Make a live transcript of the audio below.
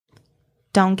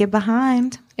Don't get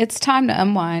behind. It's time to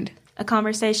unwind. A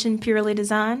conversation purely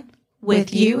designed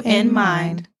With you in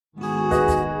mind.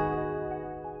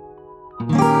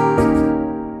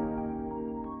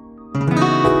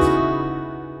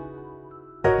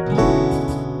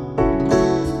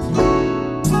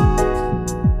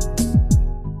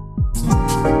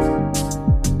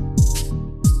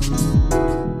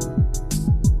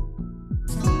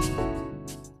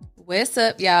 What's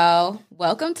up, y'all?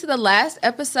 Welcome to the last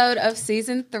episode of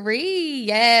season 3.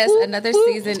 Yes, another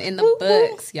season in the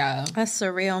books, y'all. That's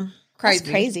surreal. Crazy. That's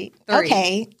crazy. 3.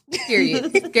 Okay.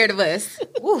 Period. Scared of us.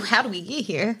 Ooh, how do we get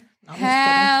here? No, I'm just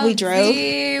How kidding. We drove.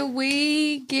 did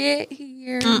we get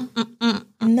here?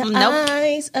 in the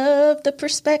eyes of the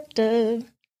perspective.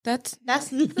 That's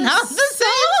That's not the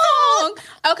same.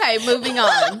 okay. Moving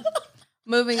on.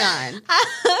 Moving on.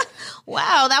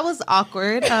 Wow, that was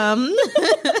awkward.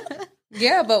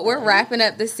 Yeah, but we're wrapping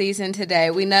up the season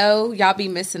today. We know y'all be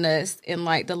missing us in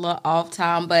like the little off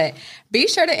time, but be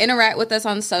sure to interact with us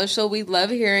on social. We love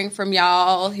hearing from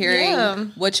y'all,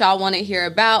 hearing what y'all want to hear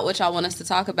about, what y'all want us to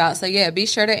talk about. So yeah, be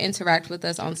sure to interact with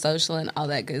us on social and all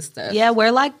that good stuff. Yeah, we're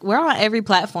on every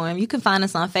platform. You can find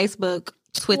us on Facebook,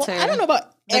 Twitter. Well, I don't know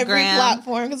about the every gram.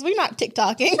 platform because we're not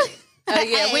TikToking. Oh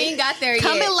yeah, we ain't got there yet.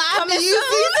 Coming live to you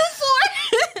season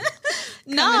 4.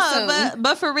 No,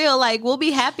 but for real, like we'll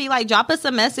be happy. Like drop us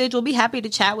a message. We'll be happy to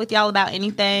chat with y'all about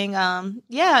anything.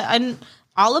 Yeah, and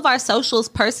all of our socials,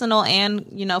 personal and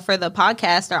for the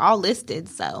podcast, are all listed.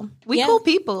 So we cool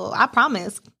people. I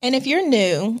promise. And if you're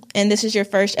new and this is your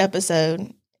first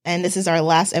episode and this is our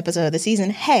last episode of the season,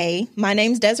 hey, my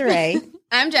name's Desiree.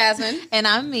 I'm Jasmine. And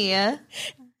I'm Mia.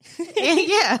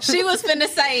 Yeah. She was finna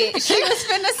say it.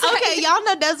 Okay, y'all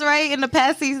know Desiree in the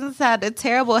past seasons had a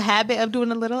terrible habit of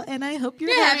doing a little, and I hope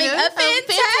you're having a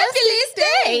fantabulous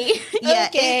day. Yeah,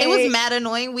 Okay. it was mad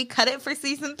annoying. We cut it for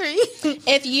season 3.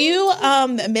 If you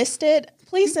missed it,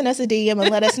 please send us a DM and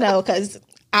let us know because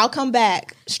I'll come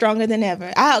back stronger than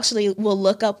ever. I actually will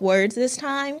look up words this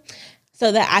time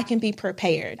so that I can be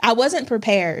prepared. I wasn't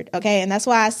prepared, okay? And that's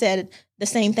why I said the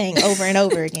same thing over and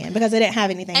over again because I didn't have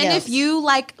anything else. And if you,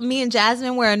 like me and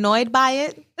Jasmine, were annoyed by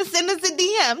it, send us a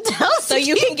DM. Tell us so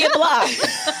you can get blocked.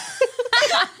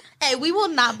 Hey, we will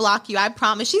not block you. I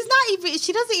promise. She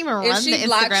doesn't even run the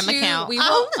Instagram account. We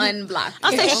will unblock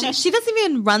I'll you. say she doesn't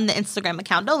even run the Instagram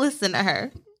account. Don't listen to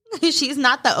her. She's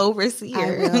not the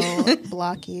overseer. I will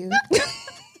block you.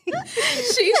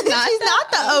 She's not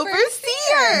the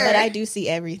overseer. But I do see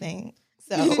everything.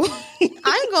 So I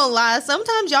ain't gonna lie.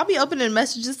 Sometimes y'all be opening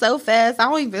messages so fast, I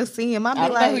don't even see them. I don't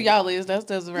be know who like, y'all is. That's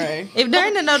Desiree. if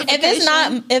during the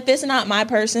notification, if it's not my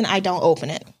person, I don't open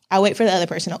it. I wait for the other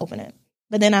person to open it.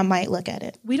 But then I might look at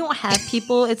it. we don't have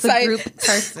people. It's a group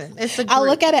person. It's a group. I'll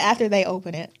look at it after they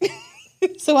open it.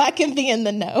 So I can be in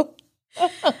the know.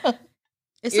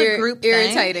 It's a group thing.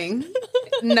 Irritating.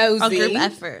 Nosy. A group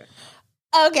effort.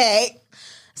 Okay.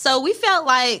 So we felt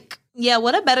like,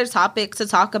 what a better topic to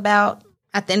talk about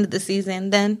at the end of the season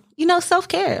than,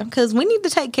 self-care. Because we need to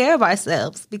take care of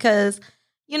ourselves. Because,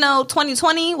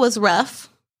 2020 was rough.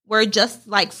 We're just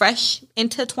like fresh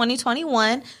into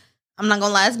 2021. I'm not going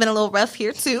to lie, it's been a little rough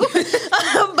here too. But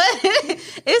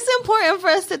it's important for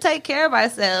us to take care of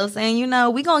ourselves. And,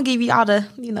 we're going to give you all the,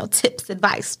 tips,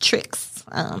 advice, tricks.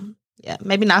 Yeah,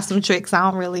 maybe not some tricks. I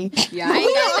don't really. Yeah, I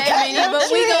ain't got that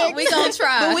many, but we gonna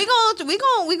try. But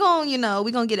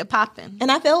we gonna get it popping.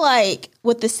 And I feel like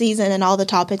with the season and all the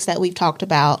topics that we've talked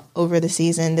about over the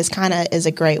season, this kind of is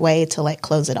a great way to like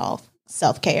close it off.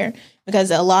 Self-care, because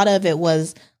a lot of it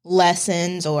was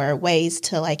lessons or ways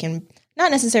to like not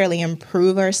necessarily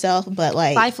improve ourselves, but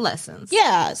like life lessons.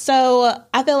 Yeah. So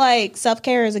I feel like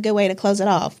self-care is a good way to close it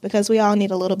off because we all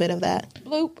need a little bit of that.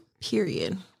 Bloop.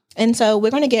 Period. And so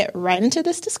we're going to get right into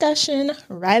this discussion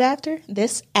right after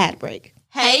this ad break.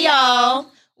 Hey, y'all.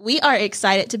 We are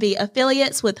excited to be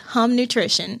affiliates with Hum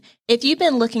Nutrition. If you've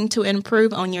been looking to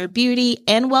improve on your beauty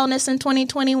and wellness in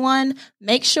 2021,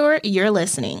 make sure you're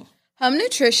listening. Hum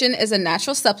Nutrition is a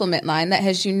natural supplement line that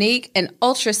has unique and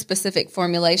ultra-specific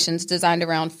formulations designed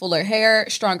around fuller hair,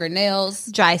 stronger nails,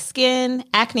 dry skin,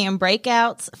 acne and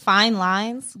breakouts, fine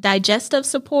lines, digestive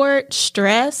support,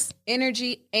 stress,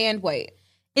 energy, and weight.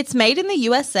 It's made in the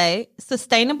USA,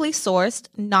 sustainably sourced,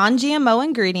 non-GMO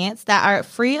ingredients that are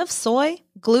free of soy,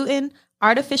 gluten,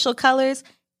 artificial colors,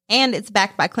 and it's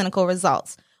backed by clinical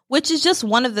results, which is just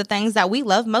one of the things that we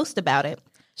love most about it.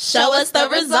 Show us the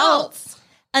results.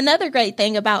 Another great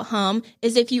thing about Hum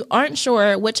is if you aren't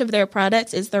sure which of their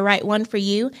products is the right one for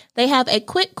you, they have a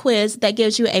quick quiz that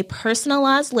gives you a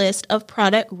personalized list of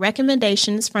product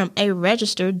recommendations from a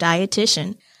registered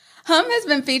dietitian. Hum has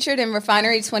been featured in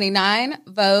Refinery 29,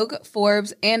 Vogue,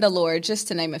 Forbes, and Allure, just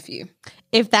to name a few.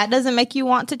 If that doesn't make you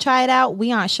want to try it out,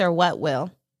 we aren't sure what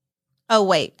will. Oh,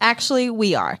 wait. Actually,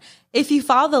 we are. If you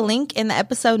follow the link in the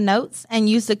episode notes and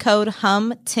use the code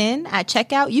HUM10 at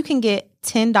checkout, you can get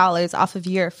 $10 off of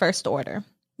your first order.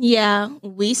 Yeah,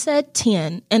 we said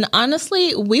 10. And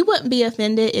honestly, we wouldn't be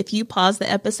offended if you pause the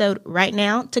episode right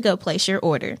now to go place your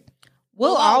order.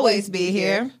 We'll always be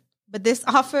here, but this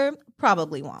offer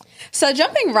probably won't. So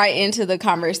jumping right into the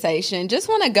conversation, just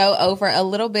want to go over a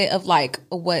little bit of like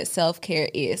what self-care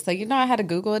is. So, you know, I had to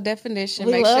Google a definition.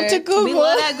 We love to Google. We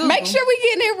love that Google. Make sure we're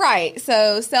getting it right.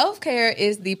 So self-care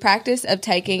is the practice of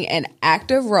taking an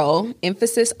active role,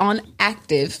 emphasis on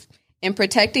active, in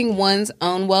protecting one's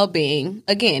own well-being.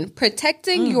 Again,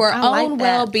 protecting your own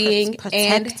well-being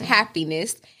and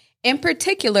happiness, in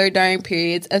particular during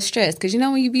periods of stress. Because, you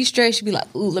know, when you be stressed, you be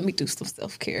like, ooh, let me do some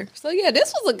self-care. So, yeah,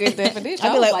 this was a good definition.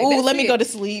 I'd be like, ooh, let me go to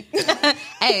sleep.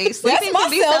 Hey, sleeping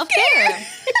can be self-care.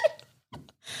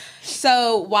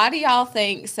 So why do y'all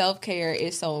think self-care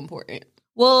is so important?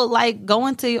 Well, like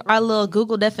going to our little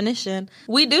Google definition,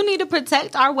 we do need to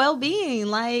protect our well-being.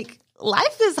 Like,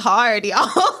 life is hard, y'all.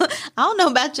 I don't know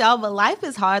about y'all, but life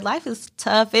is hard. Life is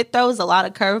tough. It throws a lot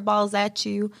of curveballs at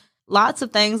you. Lots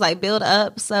of things like build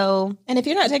up. So, and if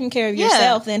you're not taking care of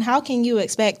yourself, then how can you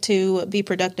expect to be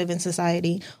productive in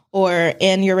society or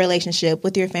in your relationship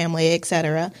with your family,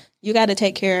 etc.? You got to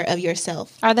take care of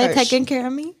yourself. Are they first. taking care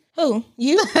of me? Who?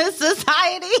 You?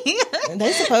 Society.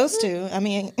 They're supposed to. I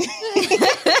mean,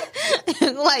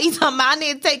 like, you talking about I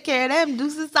need to take care of them. Do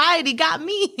society got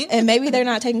me? And maybe they're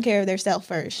not taking care of themselves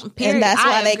first. Period. And that's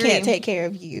why I they agree. can't take care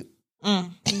of you.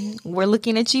 We're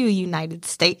looking at you, United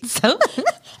States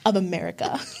of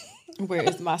America. Where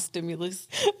is my stimulus?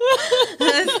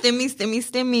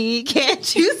 Stimmy.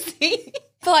 Can't you see?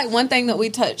 I feel like one thing that we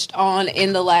touched on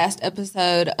in the last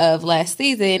episode of last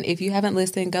season, if you haven't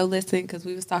listened, go listen because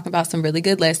we was talking about some really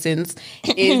good lessons,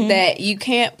 is that you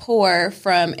can't pour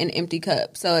from an empty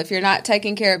cup. So if you're not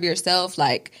taking care of yourself,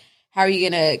 like how are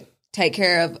you going to take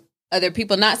care of other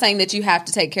people? Not saying that you have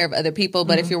to take care of other people,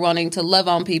 but if you're wanting to love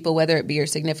on people, whether it be your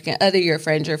significant other, your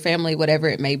friends, your family, whatever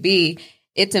it may be,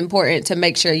 it's important to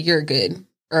make sure you're good,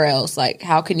 or else like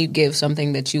how can you give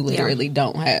something that you literally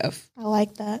don't have? I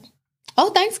like that. Oh,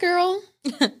 thanks, girl.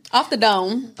 Off the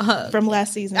dome. From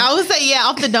last season. I would say, yeah,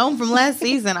 off the dome from last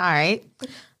season. All right.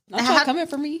 Don't y'all coming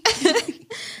for me.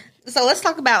 So let's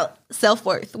talk about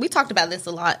self-worth. We talked about this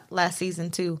a lot last season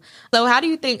too. So how do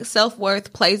you think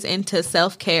self-worth plays into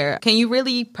self-care? Can you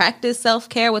really practice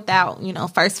self-care without,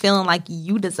 first feeling like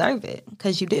you deserve it?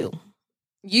 Because you do.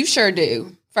 You sure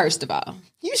do, first of all.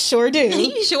 You sure do.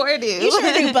 You sure do. You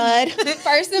sure do, bud.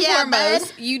 First and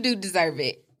foremost, you do deserve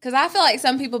it. Because I feel like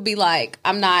some people be like,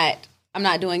 I'm not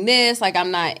doing this. Like, I'm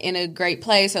not in a great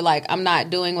place. Or, like, I'm not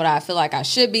doing what I feel like I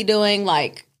should be doing.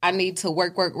 Like, I need to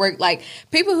work. Like,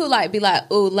 people who, like, be like,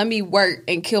 oh, let me work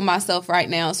and kill myself right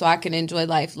now so I can enjoy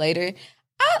life later.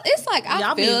 It's like,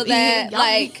 I feel that.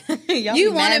 Like,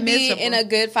 you want to be in a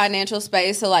good financial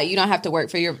space so, like, you don't have to work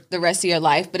for the rest of your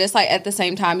life. But it's like, at the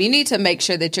same time, you need to make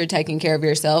sure that you're taking care of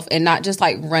yourself and not just,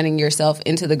 like, running yourself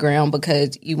into the ground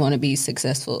because you want to be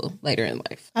successful later in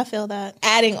life. I feel that.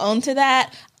 Adding on to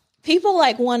that, people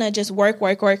like want to just work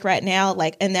right now,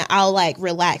 like, and then I'll like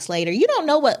relax later. You don't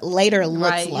know what later looks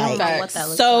like. You don't know what that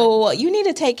looks so you need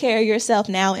to take care of yourself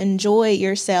now. Enjoy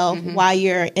yourself while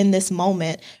you're in this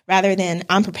moment, rather than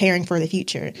I'm preparing for the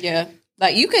future. Yeah,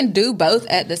 like you can do both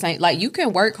at the same. Like you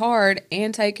can work hard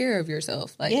and take care of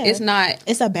yourself. Like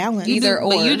it's a balance. Either or.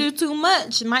 But you do too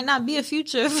much. It might not be a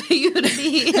future for you to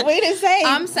be. Wait a second.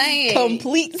 I'm saying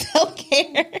complete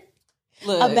self-care.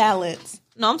 Look, a balance.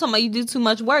 No, I'm talking about you do too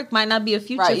much work. Might not be a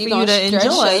future for you you to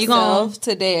enjoy. You're going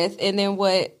to death, and then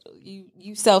what?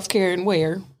 You self-care and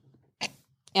where?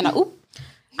 And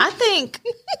I think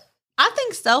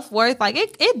self-worth, like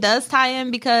it does tie in,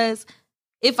 because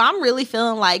if I'm really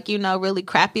feeling like, really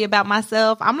crappy about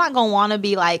myself, I'm not going to want to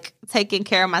be like taking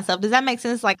care of myself. Does that make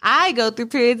sense? Like I go through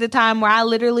periods of time where I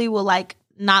literally will like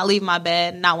not leave my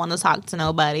bed, not want to talk to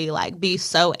nobody, like be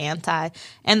so anti.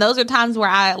 And those are times where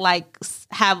I like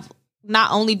have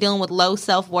not only dealing with low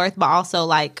self-worth, but also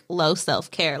like low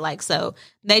self-care. Like, so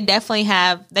they definitely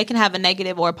they can have a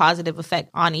negative or positive effect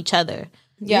on each other.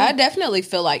 Yeah, I definitely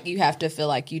feel like you have to feel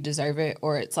like you deserve it,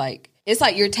 or it's like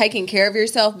you're taking care of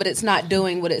yourself, but it's not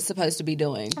doing what it's supposed to be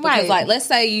doing. Because right. like, let's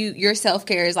say your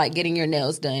self-care is like getting your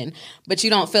nails done, but you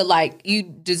don't feel like you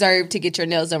deserve to get your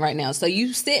nails done right now. So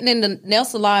you sitting in the nail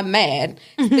salon mad,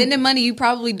 spending money you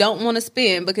probably don't want to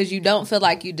spend because you don't feel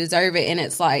like you deserve it. And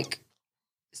it's like,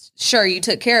 sure, you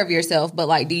took care of yourself, but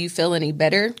like, do you feel any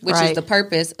better? Which is Right. the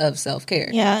purpose of self-care.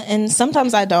 Yeah, and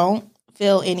sometimes I don't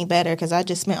feel any better because I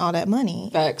just spent all that money.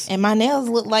 Facts. And my nails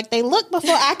look like they looked before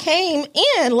I came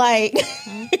in. Like,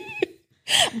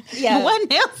 yeah. What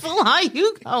nail salon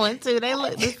you going to? They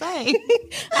look the same.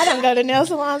 I don't go to nail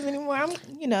salons anymore. I'm,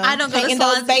 I don't go to painting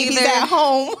those salons babies either. at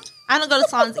home. I don't go to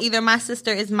salons either. My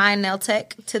sister is my nail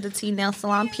tech to the T Nail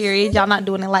Salon, period. Y'all not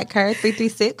doing it like her.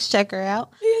 336. Check her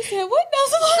out. You said, what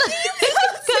nail salon do you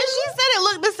Because she said it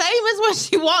looked the same as when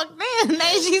she walked in.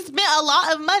 And she spent a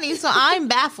lot of money, so I'm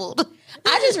baffled.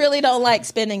 I just really don't like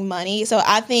spending money. So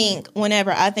I think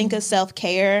whenever I think of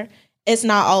self-care, it's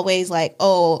not always like,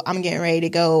 oh, I'm getting ready to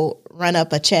go run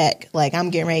up a check. Like,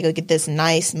 I'm getting ready to go get this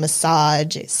nice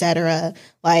massage, etc.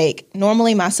 Like,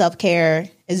 normally my self-care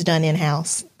is done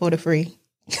in-house for the free.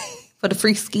 For the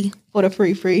free ski. For the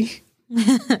free.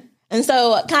 And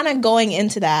so kind of going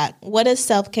into that, what does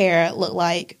self-care look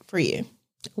like for you?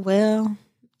 Well,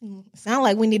 Sound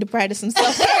like we need to practice some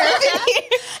self-care.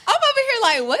 I'm over here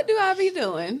like, what do I be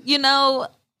doing? you know,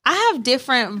 I have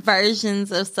different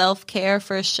versions of self-care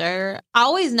for sure. I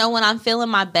always know when I'm feeling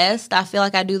my best, I feel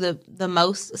like I do the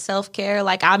most self-care.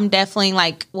 Like, I'm definitely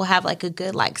like, will have like a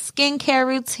good like skincare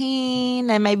routine,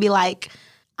 and maybe like,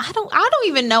 I don't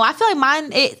even know. I feel like mine,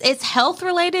 it's health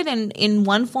related in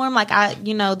one form. Like,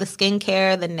 the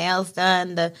skincare, the nails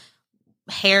done, the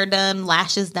hair done,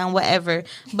 lashes done, whatever.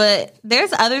 But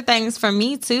there's other things for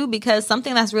me too, because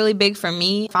something that's really big for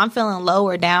me, if I'm feeling low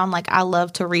or down, like, I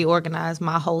love to reorganize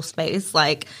my whole space.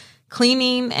 Like,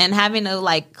 cleaning and having a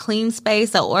like clean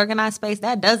space, a organized space,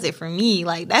 that does it for me.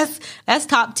 Like, that's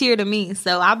top tier to me.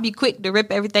 So I'll be quick to rip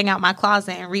everything out my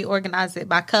closet and reorganize it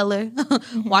by color.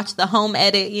 Watch the home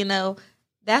edit,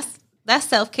 that's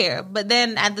self-care. But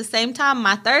then at the same time,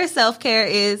 my third self-care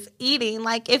is eating.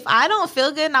 Like, if I don't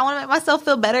feel good and I want to make myself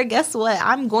feel better, guess what?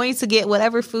 I'm going to get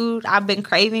whatever food I've been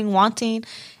craving, wanting,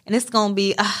 and it's going to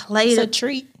be later. It's a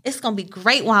treat. It's going to be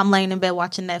great while I'm laying in bed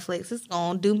watching Netflix. It's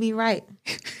going to do me right.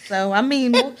 So, I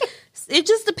mean, it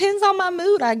just depends on my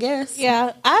mood, I guess.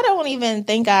 Yeah, I don't even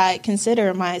think I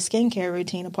consider my skincare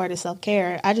routine a part of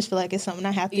self-care. I just feel like it's something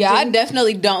I have to do. Yeah, I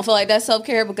definitely don't feel like that's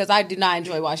self-care because I do not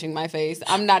enjoy washing my face.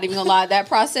 I'm not even gonna lie. That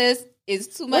process is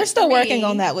too much. We're still for me. working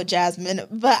on that with Jasmine,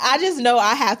 but I just know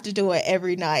I have to do it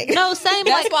every night. No, same.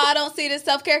 That's Like, why I don't see it as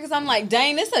self-care because I'm like,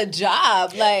 dang, it's a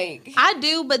job. Like, I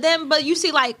do, but you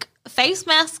see, like, face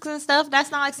masks and stuff,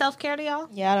 that's not like self-care to y'all?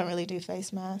 Yeah, I don't really do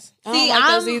face masks. I don't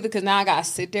like those either because now I gotta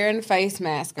sit there in the face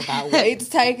mask. If I wait to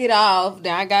take it off,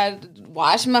 then I gotta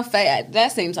wash my face.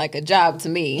 That seems like a job to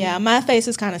me. Yeah, my face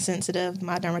is kind of sensitive.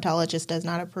 My dermatologist does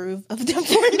not approve of them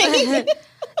for me.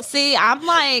 See, I'm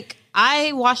like,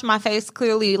 I wash my face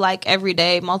clearly like every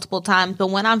day, multiple times.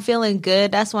 But when I'm feeling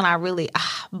good, that's when I really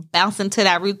bounce into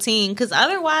that routine. Because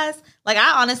otherwise, like,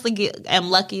 I honestly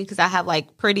am lucky because I have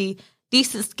like pretty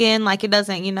decent skin. Like, it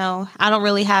doesn't, I don't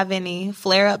really have any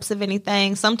flare-ups of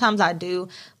anything. Sometimes I do,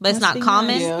 but it's not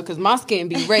common. Yeah, because my skin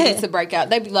be ready to break out.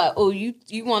 They be like, "Oh, you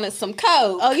wanted some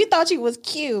coke? Oh, you thought you was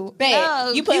cute. Bet.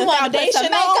 No, You put you want to put some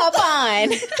foundation makeup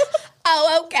on."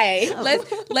 Oh, okay.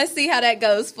 Let's see how that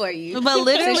goes for you. But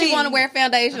literally- since you want to wear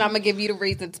foundation, I'm gonna give you the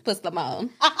reason to put some on.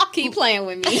 Keep playing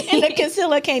with me. And the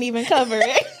concealer can't even cover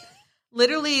it.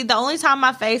 Literally, the only time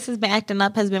my face has been acting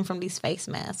up has been from these face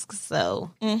masks. So,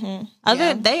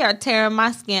 they are tearing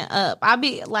my skin up. I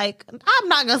be like, I'm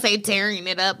not gonna say tearing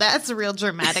it up. That's real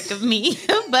dramatic of me.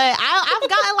 But I've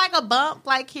gotten like a bump,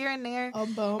 like here and there. A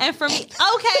bump. And for me, okay,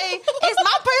 it's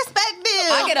my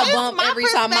perspective. I get a It's bump my every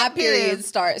time my perspective. period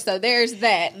starts. So there's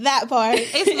that. That part.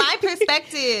 It's my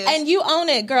perspective. And you own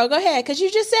it, girl. Go ahead. Because you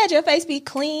just said your face be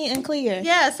clean and clear.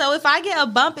 Yeah, so if I get a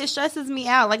bump, it stresses me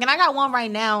out. Like, and I got one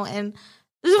right now, and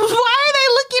why are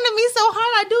they looking at me so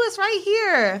hard? I do it's right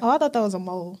here. Oh, I thought that was a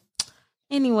mole.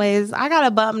 Anyways, I got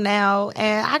a bump now,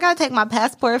 and I gotta take my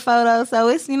passport photo, so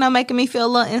it's making me feel a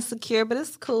little insecure, but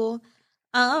it's cool.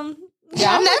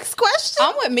 Next question.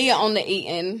 I'm with Mia on the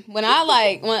eating. When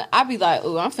I be like,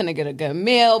 "Ooh, I'm finna get a good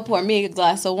meal, pour me a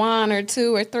glass of wine or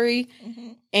 2 or 3,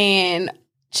 and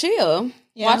chill,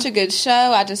 watch a good show."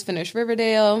 I just finished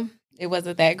Riverdale. It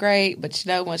wasn't that great, but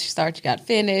once you start, you got to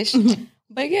finish.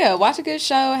 But yeah, watch a good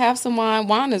show, have some wine.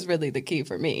 Wine is really the key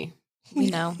for me.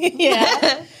 Yeah.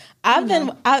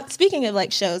 Speaking of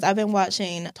like shows, I've been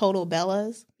watching Total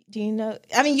Bellas. Do you know?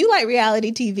 I mean, you like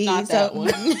reality TV, Not so that one.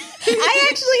 I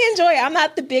actually enjoy it. I'm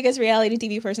not the biggest reality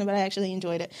TV person, but I actually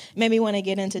enjoyed it. Made me want to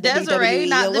get into Desiree, WWE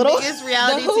not a the little. biggest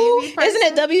reality The Who? TV person.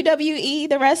 Isn't it WWE,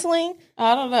 the wrestling?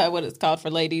 I don't know what it's called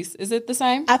for ladies. Is it the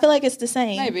same? I feel like it's the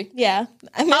same. Maybe. Yeah.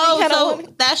 I mean, Oh,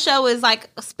 so that show is like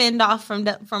a spin off from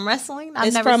wrestling?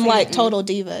 it's from seen like it. Total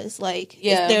Divas. Like,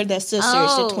 Yeah. they're the sisters,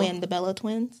 Oh. the Bella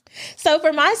twins. So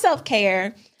for my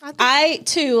self-care, I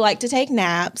too like to take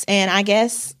naps, and I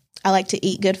guess I like to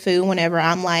eat good food whenever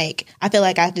I'm like, I feel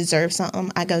like I deserve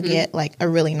something. I go get like a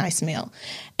really nice meal.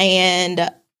 And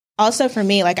also for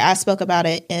me, like I spoke about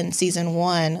it in season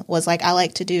 1, was like I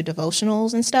like to do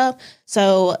devotionals and stuff.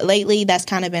 So lately that's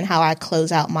kind of been how I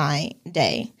close out my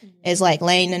day. Is like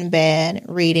laying in bed,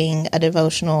 reading a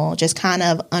devotional, just kind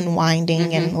of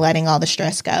unwinding and letting all the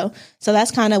stress go. So that's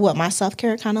kind of what my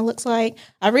self-care kind of looks like.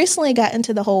 I recently got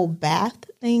into the whole bath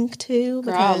thing too.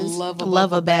 Girl, I Because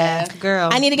love a bath, girl.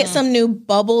 I need to get some new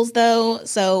bubbles though.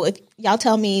 So if y'all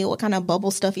tell me what kind of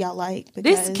bubble stuff y'all like.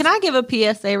 Because Can I give a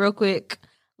PSA real quick?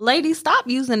 Ladies, stop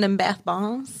using them bath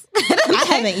bombs. I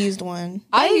haven't used one.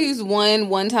 I used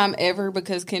one time ever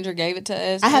because Kendra gave it to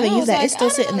us. I haven't And used was that. It's still I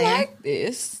sitting don't there. like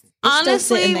this. It's still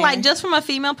Honestly, sitting there. like just from a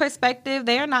female perspective,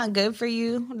 they are not good for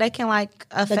you. They can like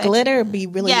The affect glitter be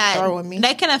really throwing me.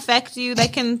 They can affect you. They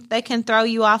can throw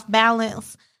you off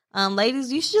balance.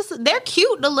 Ladies, you should they're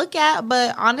cute to look at,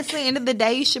 but honestly, end of the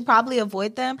day, you should probably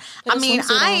avoid them. Put I a mean,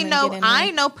 swimsuit on and get in I there.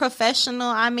 ain't no professional.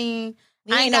 I mean,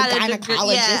 You I ain't no got a degree-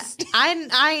 gynecologist. Yeah,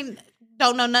 I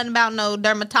don't know nothing about no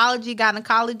dermatology,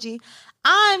 gynecology.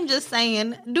 I'm just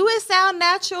saying, do it sound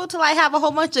natural to like have a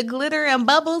whole bunch of glitter and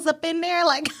bubbles up in there?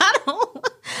 Like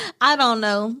I don't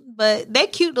know, but they're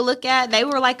cute to look at. They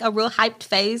were like a real hyped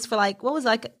phase for like what was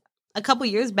like a couple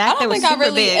years back. I They don't were think I super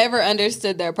really big. ever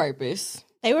understood their purpose.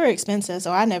 They were expensive,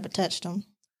 so I never touched them.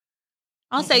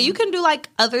 I'll say you can do like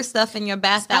other stuff in your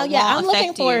bath that Oh yeah, won't I'm looking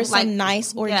affect for you. some Like,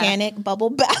 nice organic bubble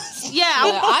baths. Yeah,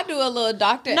 I do a little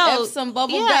Dr. No, Epsom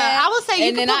bubble yeah, bath. I would say you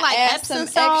and can then put, like, I add Epsom some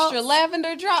salts. extra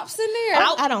lavender drops in there.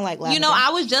 I don't like lavender. you know,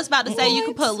 I was just about to say you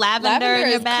could put lavender in your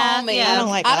is bath. calming. Yeah, I don't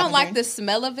like I don't like lavender. the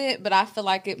smell of it, but I feel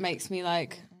like it makes me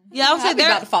like. Yeah, I would say I'd be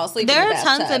about to fall asleep in there the are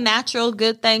tons bathtub. of natural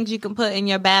good things you can put in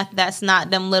your bath that's not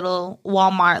them little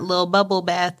Walmart little bubble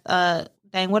bath.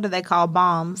 What do they call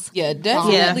bombs? Yeah,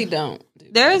 definitely don't.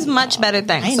 There's much better I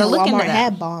things. ain't So know look into Walmart that.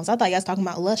 had bombs. I thought y'all was talking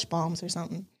about Lush bombs or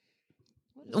something.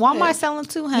 Walmart selling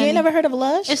too, honey. You ain't never heard of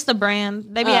Lush? It's the brand.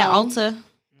 They be at Oh. Ulta.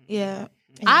 Yeah.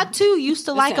 I too used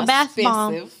to like a Sounds bath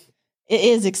bomb. expensive. It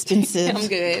is expensive. I'm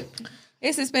good.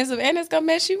 It's expensive and it's gonna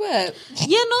mess you up.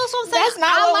 You know what I'm saying? That's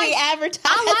not I what like, we advertise.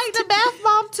 I like the bath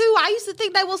bomb too. I used to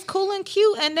think they was cool and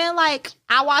cute, and then like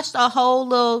I watched a whole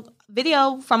little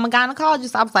video from a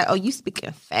gynecologist. I was like, "Oh, you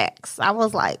speaking facts?" I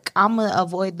was like, "I'm gonna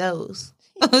avoid those."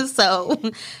 So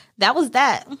that was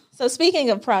that. So speaking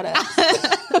of products,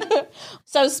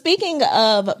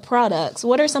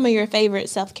 what are some of your favorite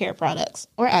self-care products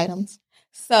or items?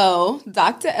 So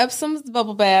Dr. Epsom's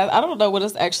bubble bath. I don't know what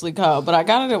it's actually called, but I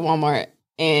got it at Walmart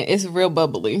and it's real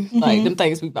bubbly. Like them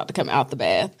things be about to come out the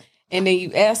bath. And then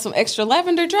you add some extra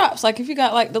lavender drops. Like if you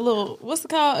got like the little, what's it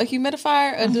called? A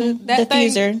humidifier? Or that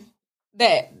Diffuser.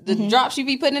 thing? The drops you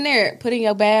be putting in there, put in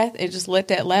your bath and just let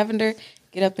that lavender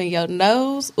get up in your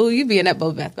nose. Ooh, you be in that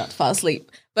bubble bath about to fall asleep.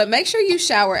 But make sure you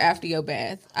shower after your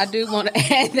bath. I do want to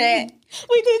add that.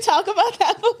 We did talk about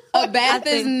that before. A bath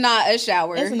is not a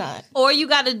shower. It's not. Or you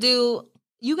got to do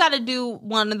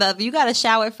one or the other. You got to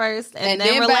shower first and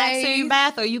then relax in bathe. your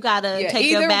bath, or you got to Yeah, take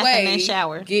your either bath way, and then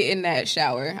shower. Get in that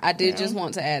shower. I did just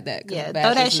want to add that. 'cause Yeah, the throw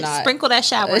bath that is not- sprinkle that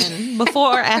shower in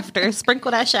before or after.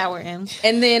 Sprinkle that shower in.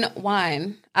 And then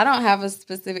wine. I don't have a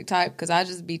specific type because I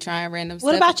just be trying random stuff.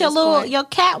 What about at your this little point. your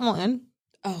cat one?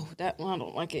 Oh, that one I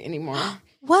don't like it anymore.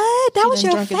 What? That was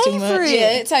done your drunk it too much. favorite.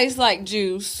 Yeah, it tastes like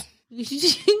juice.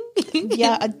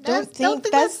 Yeah, I don't think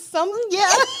that's something. Yeah.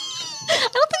 I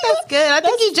don't think that's good. I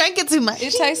think you drank it too much.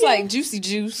 It tastes like juicy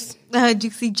juice.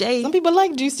 Juicy J. Some people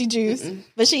like juicy juice,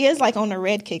 but she is like on a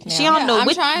red kick now. She on the I'm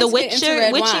witch, trying the to get into witcher,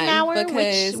 red witching wine hour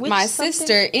because witch my something?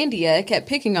 sister India kept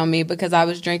picking on me because I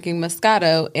was drinking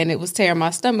Moscato and it was tearing my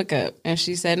stomach up. And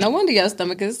she said, "No wonder your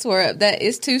stomach is tore up. That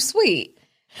is too sweet."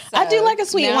 I do like a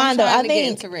sweet now I'm wine though. trying I to get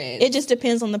think into reds. it just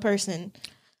depends on the person.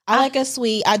 I like a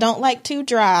sweet. I don't like too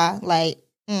dry. Like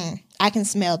I can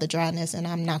smell the dryness, and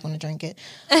I'm not going to drink it.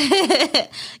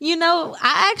 You know,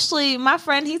 my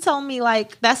friend, he told me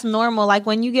like that's normal. Like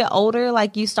when you get older,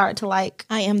 like you start to like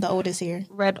I am the oldest here,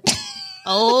 red.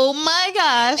 Oh my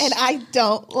gosh! and I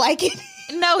don't like it.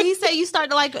 No, he said you start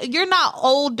to like, you're not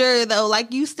older though.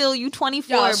 Like you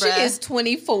 24, Y'all, bruh. she is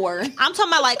 24. I'm talking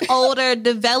about like older,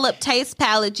 developed taste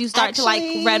palates. You start to like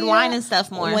red wine and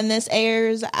stuff more. When this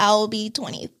airs, I'll be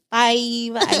 25. I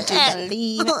do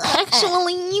believe.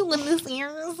 Actually, when this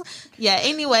airs. Yeah,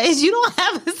 anyways, you don't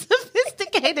have a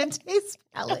sophisticated taste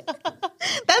palate.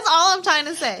 That's all I'm trying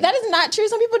to say. That is not true.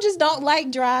 Some people just don't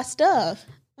like dry stuff.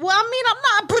 Well, I mean, I'm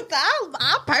not.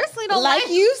 I personally don't Like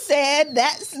you said,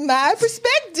 that's my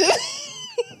perspective.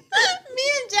 Me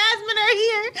and Jasmine are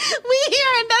here. We here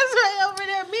and Desiree over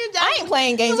there. Me and Jasmine. I ain't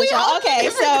playing games with y'all. Okay,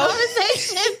 so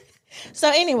conversation. So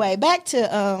anyway, back to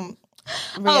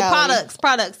reality.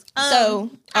 Products. I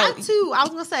was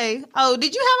gonna say. Oh,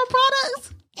 did you have a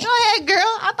product? Go ahead, girl.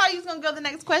 I thought you was gonna go to the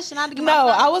next question. I had to get my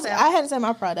product out. I had to say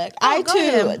my product. Oh, I go too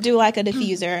ahead. do like a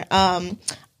diffuser.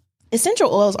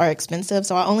 Essential oils are expensive,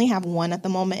 so I only have one at the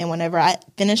moment, and whenever I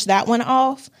finish that one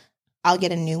off, I'll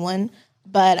get a new one.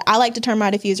 But I like to turn my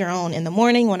diffuser on in the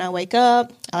morning when I wake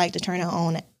up. I like to turn it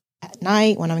on at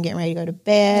night when I'm getting ready to go to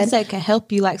bed. That can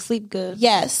help you like sleep good.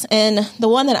 Yes, and the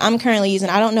one that I'm currently using,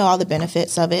 I don't know all the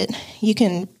benefits of it. You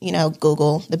can,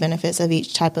 Google the benefits of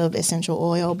each type of essential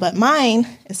oil, but mine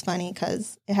is funny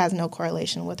because it has no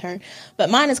correlation with her. But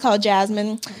mine is called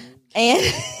Jasmine,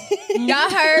 and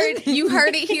You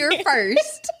heard it here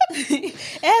first. it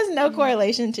has no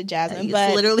correlation to Jasmine. It's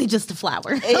But literally just a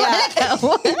flower. yeah,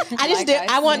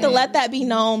 I wanted to said. let that be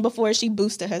known before she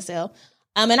boosted herself.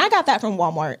 And I got that from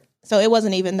Walmart, so it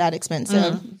wasn't even that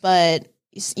expensive. But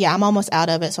yeah, I'm almost out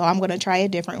of it, so I'm going to try a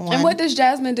different one. And what does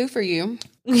Jasmine do for you?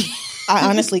 I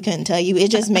honestly couldn't tell you.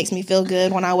 It just makes me feel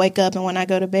good when I wake up and when I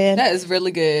go to bed. That is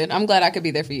really good. I'm glad I could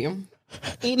be there for you.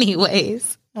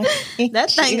 Anyways.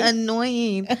 That thing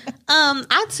annoying.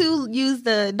 I too use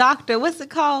the doctor. What's it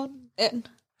called?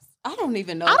 I don't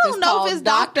even know. I don't know if it's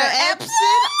Dr. Epsom.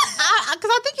 Because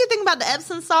I think you're thinking about the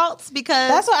Epsom salts because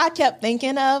That's what I kept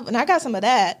thinking of, and I got some of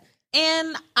that.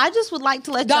 and I just would like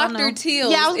to let y'all know. Dr.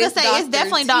 Teal's. Yeah, I was gonna It's say it's Dr.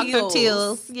 definitely Dr. Teal's.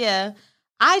 Teal's. Yeah,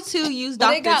 I too use But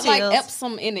Dr. it got Teal's. like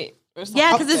Epsom in it or something.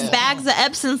 Yeah, because like it's that. bags of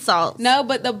Epsom salts. No,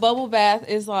 but the bubble bath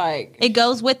is like It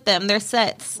goes with them. They're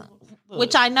sets,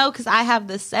 which I know because I have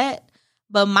the set.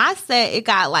 But my set, it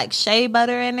got like shea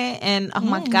butter in it, and oh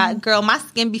my god, girl, my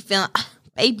skin be feeling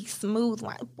baby smooth.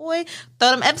 Like boy,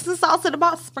 throw them Epsom salts in the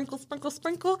box, sprinkle, sprinkle,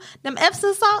 sprinkle. Them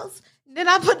Epsom salts. Then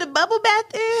I put the bubble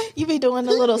bath in. You be doing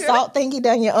the little salt thingy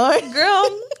down your arm.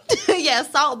 Girl, yeah,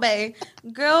 Salt Bay.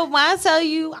 Girl, when I tell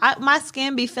you, my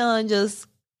skin be feeling just,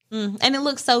 and it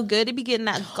looks so good. It be getting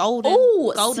that golden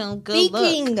good look.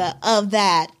 Speaking of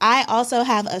that, I also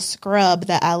have a scrub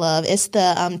that I love. It's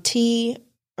the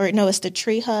it's the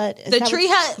Tree Hut. Is The that Tree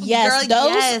Hut, Yes, girl,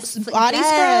 those yes, body yes.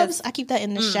 scrubs. I keep that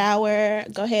in the shower.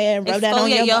 Go ahead and rub that on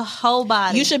Exfoliate your your whole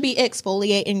body. You should be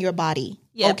exfoliating your body.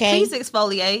 Yeah, okay? please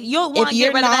exfoliate. You don't want to If get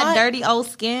you're rid of that not- dirty old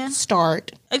skin.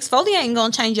 Start. Exfoliating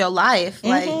gonna change your life.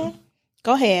 Like,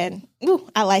 Go ahead. Ooh,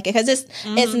 I like it because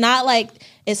it's not like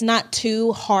it's not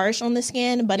too harsh on the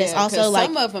skin, but it's Yeah, 'cause also like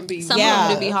some of them be Some of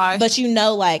them do be harsh. But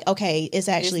like okay, it's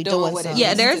actually doing doing what it something.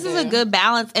 yeah, theirs to is a do. good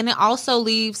balance, and it also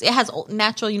leaves. It has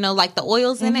natural, like the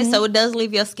oils in it, so it does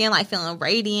leave your skin like feeling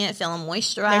radiant, feeling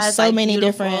moisturized. There's so like, many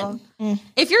beautiful. different.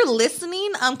 If you're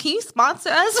listening, can you sponsor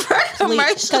us for a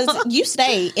commercial? Because you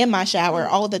stay in my shower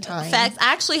all the time. Facts.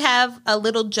 I actually have a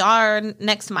little jar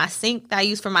next to my sink that I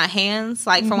use for my hands,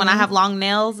 like for when I have long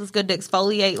nails. It's good to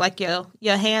exfoliate like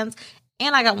your hands.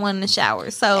 And I got one in the shower.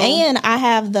 So And I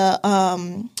have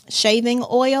the shaving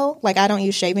oil. Like I don't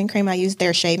use shaving cream. I use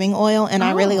their shaving oil, and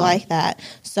I really like that.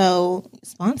 So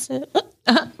sponsor.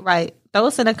 right, throw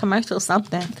us in a commercial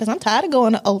something. Because I'm tired of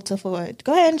going to Ulta for it.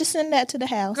 Go ahead and just send that to the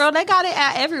house. Girl, they got it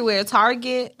at everywhere.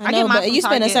 Target. I know, get mine but from you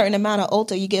spend a Target. certain amount of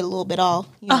Ulta, you get a little bit off.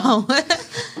 You know?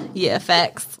 Oh, yeah,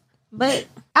 facts. But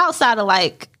outside of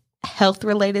like health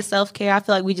related self care, I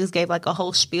feel like we just gave like a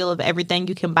whole spiel of everything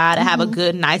you can buy to have a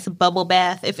good, nice bubble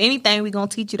bath. If anything, we're gonna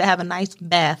teach you to have a nice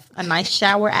bath, a nice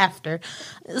shower after.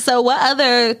 So, what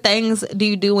other things do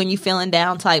you do when you're feeling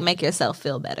down to like make yourself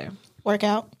feel better? Work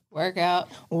out work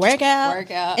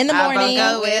in the I morning.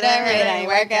 go with everything.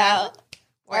 Work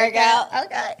out.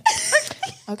 Okay.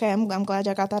 Okay, I'm glad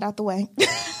y'all got that out the way.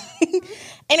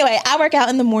 Anyway, I work out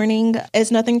in the morning.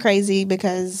 It's nothing crazy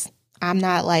because I'm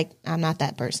not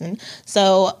that person.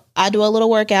 So I do a little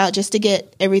workout just to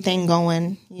get everything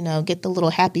going, get the little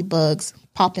happy bugs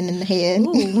popping in the head.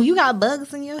 Ooh, you got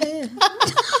bugs in your head.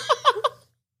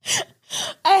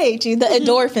 I hate you. The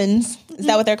endorphins Is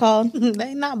that what they're called?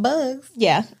 They not bugs.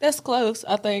 Yeah. That's close,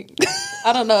 I think.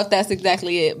 I don't know if that's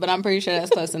exactly it, but I'm pretty sure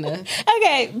that's close enough.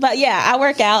 Okay, but yeah, I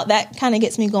work out. That kind of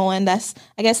gets me going. I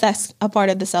guess that's a part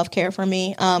of the self-care for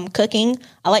me. Cooking.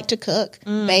 I like to cook,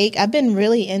 bake. I've been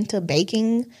really into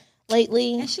baking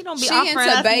lately. And she don't be She offering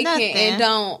into us baking nothing. and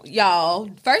don't, y'all.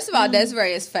 First of all,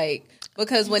 Desiree is fake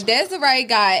because when Desiree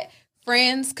got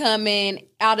friends coming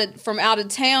from out of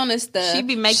town and stuff, She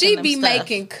be making them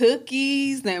stuff.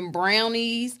 cookies and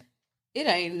brownies. It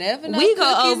ain't never no We go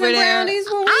cookies over and there. brownies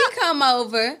when we come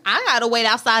over. I gotta wait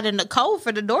outside in the cold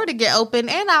for the door to get open,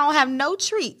 and I don't have no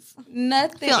treats.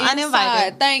 Nothing Feel inside.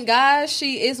 uninvited. Thank God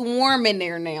she is warm in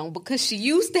there now because she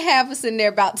used to have us in there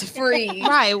about to freeze.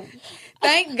 Right.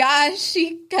 Thank God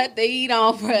she cut the heat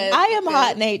on for us. I am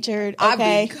hot-natured, okay?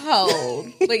 I be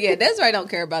cold. But yeah, Desiree don't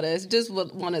care about us. Just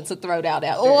wanted to throw that out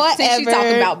there. Whatever. Since she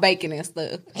talking about bacon and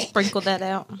stuff. Sprinkle that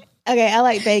out. Okay, I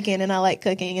like baking and I like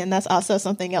cooking, and that's also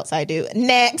something else I do.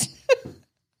 Next.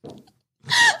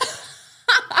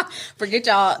 Forget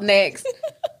y'all. Next.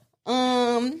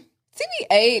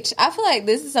 TBH, I feel like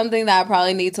this is something that I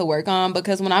probably need to work on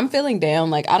because when I'm feeling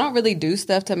down, like I don't really do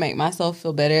stuff to make myself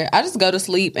feel better. I just go to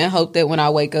sleep and hope that when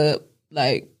I wake up,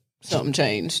 like something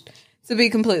changed. To be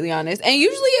completely honest. And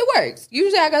usually it works.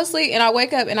 Usually I go to sleep and I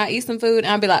wake up and I eat some food and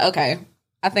I'll be like, okay,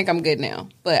 I think I'm good now.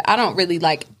 But I don't really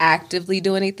like actively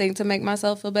do anything to make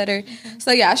myself feel better.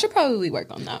 So yeah, I should probably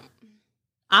work on that.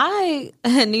 I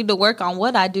need to work on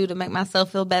what I do to make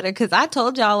myself feel better because I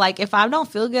told y'all, like, if I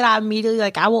don't feel good, I immediately,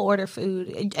 like, I will order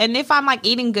food. And if I'm, like,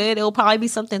 eating good, it will probably be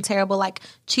something terrible. Like,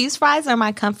 cheese fries are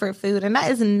my comfort food, and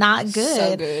that is not good.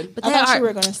 So good. But I they thought are, you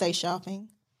were going to say shopping.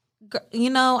 you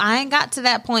know, I ain't got to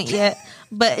that point yet.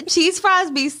 But cheese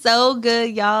fries be so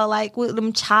good, y'all. Like, with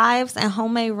them chives and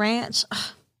homemade ranch.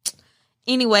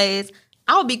 Anyways,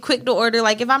 I'll be quick to order.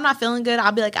 Like, if I'm not feeling good,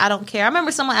 I'll be like, I don't care. I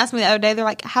remember someone asked me the other day, they're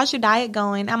like, how's your diet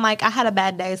going? I'm like, I had a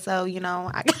bad day, so, you know,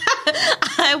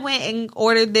 I went and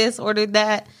ordered this, ordered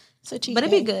that. So cheap But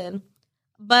it'd be good.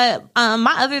 But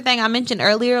my other thing I mentioned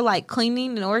earlier, like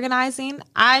cleaning and organizing,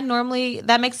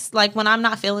 that makes, like, when I'm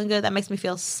not feeling good, that makes me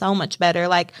feel so much better.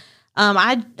 Like,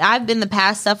 I've in the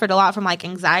past suffered a lot from, like,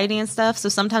 anxiety and stuff. So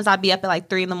sometimes I'd be up at, like,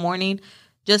 3 a.m,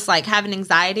 just like having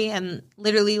anxiety, and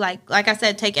literally like I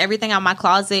said, take everything out of my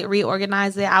closet,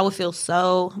 reorganize it. I would feel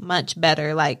so much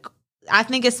better. Like, I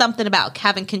think it's something about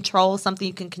having control, something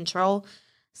you can control.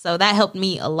 So that helped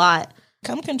me a lot.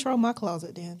 Come control my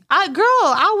closet, then. I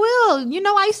will. You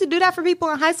know, I used to do that for people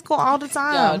in high school all the Yo,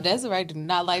 time. Desiree do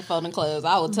not like folding clothes.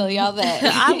 I will tell y'all that.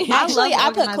 Actually, I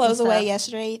put organizing clothes away stuff.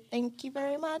 yesterday. Thank you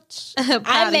very much. Proud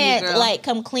I of you, meant, girl. like,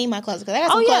 come clean my closet, because I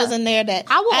got some Oh, yeah. clothes in there that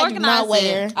I will do not organize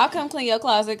wear. it. I'll come clean your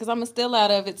closet because I'm still out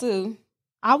of it too.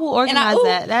 I will organize ooh,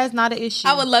 that. That is not an issue.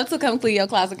 I would love to come clean your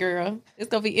closet, girl.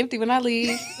 It's gonna be empty when I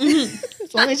leave.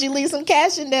 As long as you leave some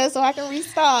cash in there so I can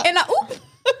restock. And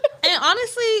And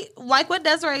honestly, like what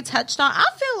Desiree touched on, I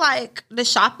feel like the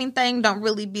shopping thing don't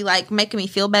really be like making me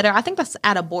feel better. I think that's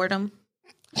out of boredom.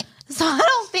 So I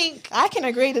don't think, I can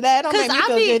agree to that. It don't make me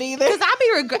feel good either. Because I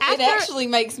be regretting. it actually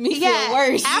makes me feel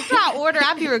worse. After I order,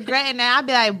 I be regretting that. I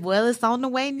be like, well, it's on the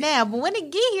way now. But when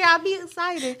it get here, I'll be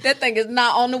excited. That thing is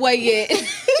not on the way yet.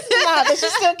 Nah, but you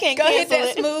still can't Go hit cancel that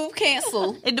it. smooth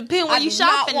cancel. It depends I where you do not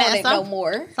shopping want at. it no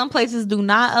more. Some places do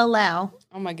not allow.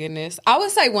 Oh my goodness. I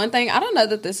would say one thing, I don't know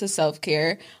that this is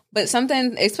self-care, but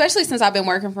something, especially since I've been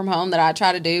working from home, that I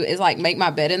try to do is like make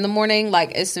my bed in the morning,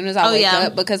 like as soon as I wake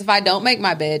up. Because if I don't make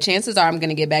my bed, chances are I'm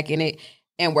going to get back in it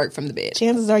and work from the bed.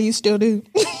 Chances are you still do.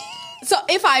 So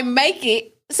if I make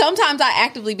it, sometimes I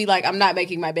actively be like, I'm not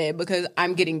making my bed because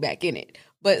I'm getting back in it.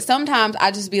 But sometimes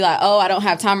I just be like, oh, I don't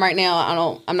have time right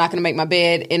now. I'm not going to make my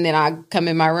bed. And then I come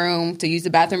in my room to use the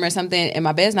bathroom or something and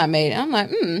my bed's not made. And I'm like,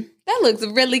 that looks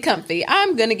really comfy.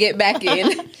 I'm going to get back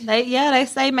in. They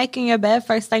say making your bed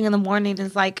first thing in the morning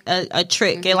is like a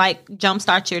trick. It like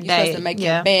jumpstarts your You're day. supposed to make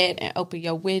your bed and open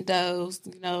your windows.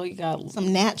 You know, you got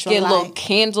Some natural get a little light.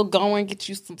 candle going, get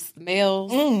you some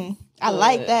smells. I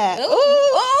like that. Ooh.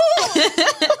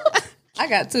 I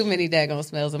got too many daggone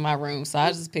smells in my room, so I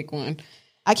just pick one.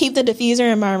 I keep the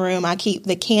diffuser in my room. I keep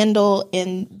the candle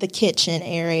in the kitchen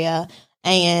area.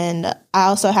 And I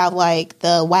also have like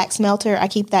the wax melter. I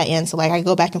keep that in. So like I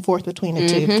go back and forth between the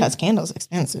two because candles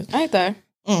expensive. Ain't there?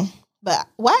 But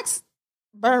wax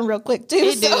burn real quick too.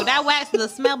 It do. That wax, the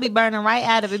smell be burning right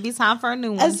out of it. Be time for a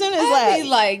new one. As soon as I'd be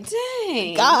like,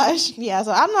 dang. gosh. Yeah.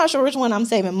 So I'm not sure which one I'm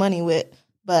saving money with,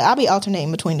 but I'll be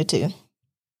alternating between the two.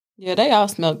 Yeah, they all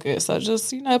smell good. So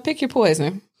just, pick your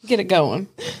poison. Get it going.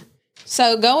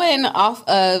 So going off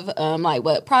of like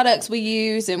what products we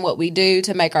use and what we do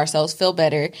to make ourselves feel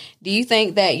better, do you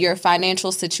think that your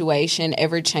financial situation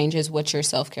ever changes what your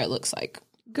self-care looks like?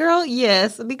 Girl,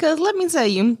 yes, because let me tell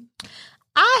you,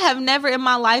 I have never in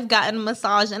my life gotten a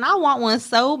massage, and I want one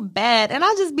so bad. And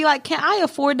I just be like, can I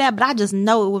afford that? But I just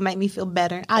know it would make me feel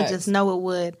better. I just know it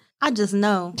would. I just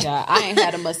know. Yeah, I ain't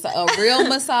had a real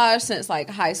massage since like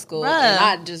high school. And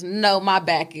I just know my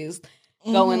back is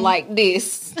going like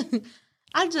this.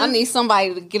 I need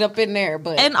somebody to get up in there.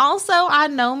 And also, I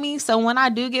know me. So when I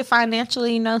do get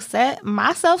financially, set,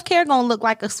 my self-care going to look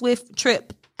like a swift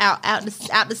trip out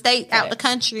the state, out the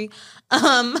country.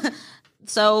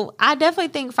 So I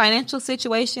definitely think financial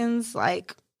situations,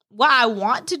 like what I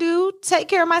want to do, take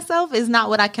care of myself, is not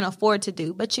what I can afford to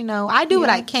do. But, I do what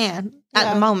I can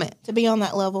at the moment. To be on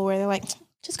that level where they're like,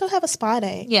 just go have a spa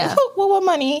day. Yeah. Well, what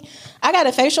money? I got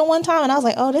a facial one time and I was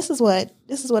like, oh, this is what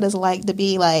it's like to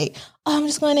be like, oh, I'm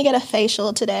just going to get a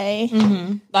facial today.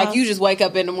 Mm-hmm. Like you just wake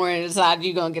up in the morning and decide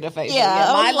you're going to get a facial.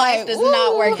 Yeah. My life does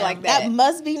not work like that. That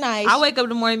must be nice. I wake up in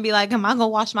the morning and be like, am I going to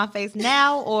wash my face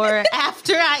now or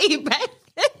after I eat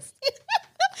breakfast?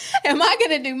 Am I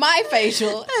going to do my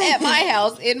facial at my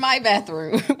house in my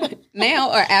bathroom now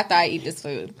or after I eat this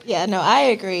food? Yeah, no, I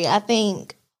agree. I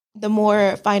think the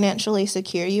more financially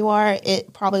secure you are,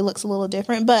 it probably looks a little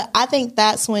different. But I think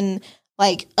that's when,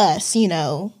 like us,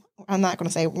 I'm not going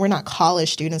to say we're not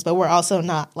college students, but we're also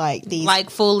not like these. Like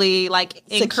fully, like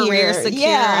in career secure.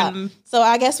 Yeah. So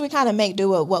I guess we kind of make do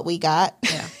with what we got.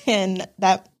 Yeah. And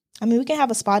that, we can have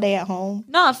a spa day at home.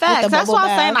 No, facts. That's why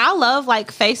I'm saying I love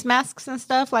like face masks and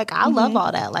stuff. Like I love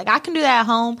all that. Like I can do that at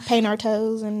home. Paint our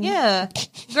toes and yeah.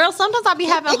 Girl, sometimes I'll be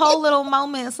having whole little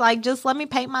moments like just let me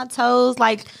paint my toes.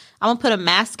 Like I'm gonna put a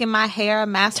mask in my hair, a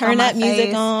mask turn on my that music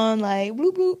face. on, like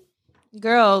bloop bloop.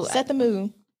 Girl, set the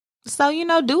mood. So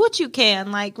do what you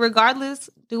can. Like regardless,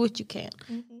 do what you can.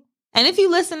 Mm-hmm. And if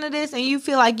you listen to this and you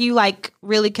feel like you like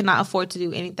really cannot afford to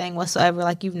do anything whatsoever,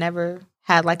 like you've never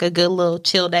had like a good little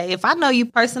chill day. If I know you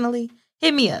personally,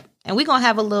 hit me up and we're gonna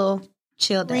have a little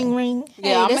chill day. Ring ring.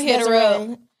 Yeah, I'm gonna hit her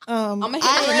up. I ain't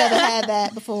never had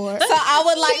that before. So I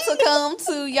would like to come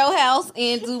to your house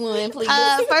and do one, please.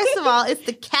 First of all, it's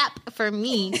the cap for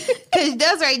me because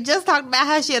Desiree just talked about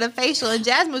how she had a facial, and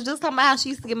Jasmine was just talking about how she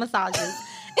used to get massages.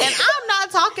 And I'm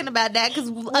not talking about that because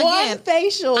again, one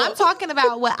facial. I'm talking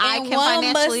about what I can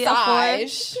financially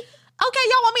afford. Okay,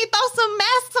 y'all want me to throw some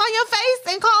masks on your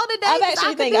face and call it a day? I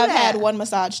actually think I've had one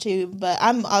massage too, but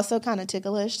I'm also kind of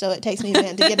ticklish, so it takes me a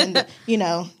minute to get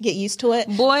into, get used to it.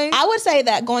 Boy, I would say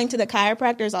that going to the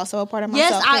chiropractor is also a part of my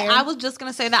self-care. Yes, I was just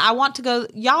gonna say that. I want to go.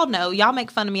 Y'all know, y'all make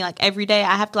fun of me like every day.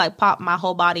 I have to like pop my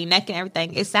whole body, neck, and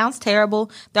everything. It sounds terrible.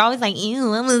 They're always like,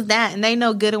 "Ew, what was that?" And they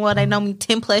know good and well. They know me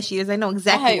 10+ years. They know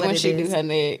exactly what it is. I hate when she do her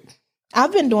neck.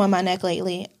 I've been doing my neck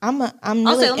lately. I'm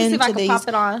really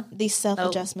into these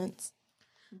self-adjustments.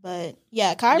 But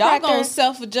yeah, chiropractor. Y'all gonna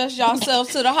self-adjust yourself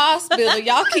to the hospital.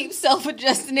 Y'all keep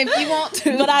self-adjusting if you want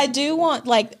to. But I do want,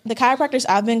 like, the chiropractors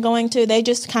I've been going to, they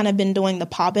just kind of been doing the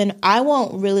popping. I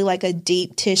want really like a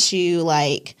deep tissue,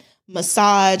 like,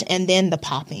 massage and then the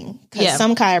popping. Because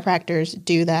some chiropractors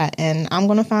do that. And I'm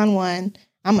going to find one.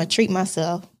 I'm going to treat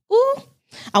myself. Ooh.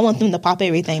 I want them to pop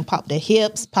everything. Pop the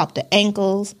hips, pop the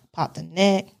ankles, pop the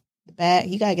neck, the back.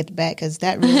 You got to get the back because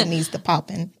that really needs the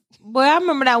popping. Boy, I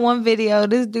remember that one video.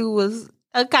 This dude was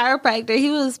a chiropractor. He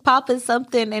was popping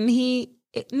something, and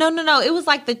it was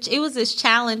like it was this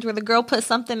challenge where the girl put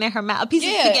something in her mouth, a piece of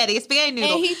spaghetti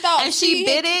noodle, and he thought she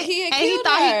bit it, and he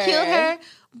thought he killed her.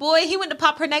 Boy, he went to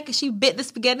pop her neck and she bit the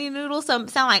spaghetti noodle, so it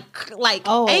sounded like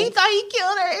and he thought he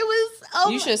killed her. It was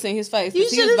you should have seen his face. He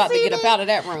was about to get up out of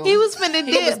that room. He was finna dip.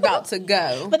 He was about to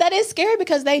go. But that is scary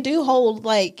because they do hold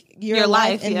like your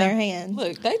life in their hands.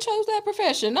 Look, they chose that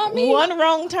profession, not me. One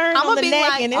wrong turn on the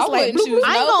neck, and it's like I ain't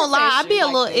gonna lie. I'd be a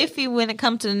little iffy when it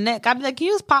comes to the neck. I'd be like,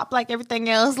 you just pop like everything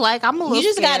else. Like I'm a little. You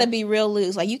just scared. Gotta be real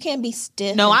loose. Like you can't be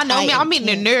stiff. No, I know me. I'm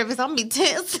being nervous. I'm be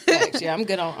tense. Yeah, I'm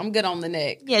good on the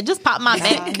neck. Yeah, just pop my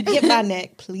neck. Get my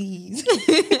neck, please.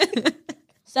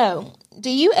 So,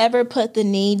 do you ever put the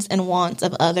needs and wants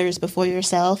of others before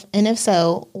yourself? And if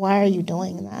so, why are you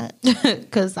doing that?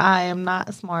 Because I am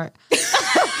not smart.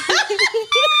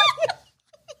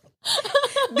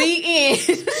 The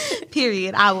end.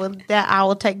 Period. I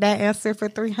will take that answer for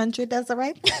 300. That's all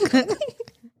right.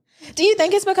 Do you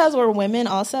think it's because we're women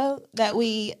also that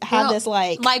we have this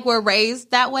like we're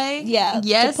raised that way? Yeah.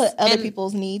 Yes. To put other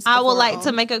people's needs. I would like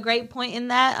to make a great point in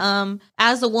that.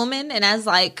 As a woman and as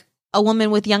like a woman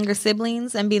with younger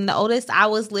siblings and being the oldest, I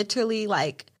was literally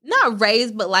like not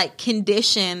raised but like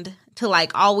conditioned to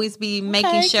like always be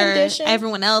making sure conditioned.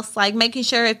 everyone else, like making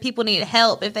sure if people needed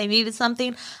help, if they needed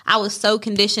something, I was so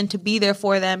conditioned to be there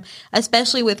for them,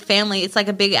 especially with family. It's like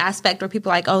a big aspect where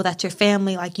people are like, oh, that's your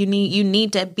family. Like you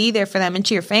need to be there for them and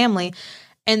to your family.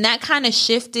 And that kind of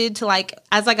shifted to like,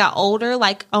 as I got older,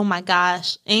 like, oh my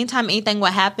gosh, anytime anything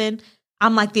would happen,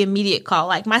 I'm like the immediate call.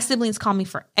 Like my siblings call me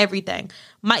for everything.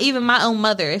 Even my own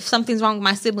mother, if something's wrong with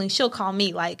my siblings, she'll call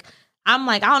me. Like, I'm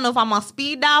like, I don't know if I'm on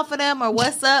speed dial for them or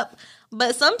what's up,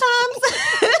 but sometimes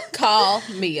call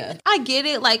Mia. I get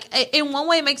it. Like in one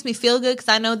way it makes me feel good because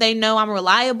I know I'm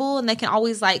reliable and they can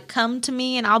always like come to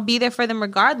me and I'll be there for them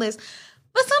regardless.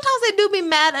 But sometimes they do be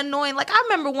mad annoying. Like I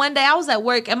remember one day I was at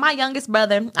work and my youngest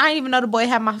brother, I didn't even know the boy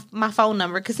had my phone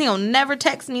number because he don't never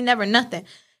text me, never nothing.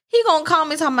 He gonna call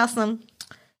me talking about some,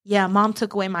 yeah, mom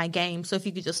took away my game, so if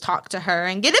you could just talk to her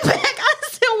and get it back. I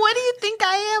said, what do you think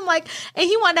I am? Like, and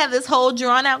he wanted to have this whole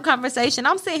drawn out conversation.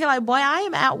 I'm sitting here like, boy, I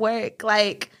am at work.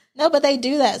 Like, no, but they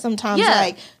do that sometimes. Yeah.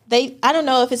 Like I don't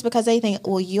know if it's because they think,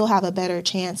 well, you'll have a better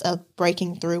chance of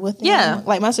breaking through with them. Yeah.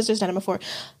 Like my sister's done it before.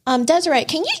 Desiree,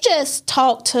 can you just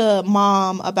talk to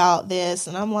mom about this?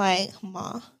 And I'm like,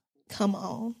 Ma, come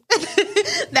on.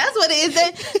 that's what it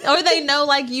is. Or they know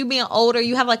like you being older,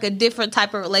 you have like a different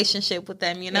type of relationship with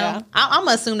them, you know? Yeah. I'm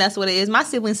gonna assume that's what it is. My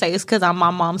siblings say it's because I'm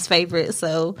my mom's favorite,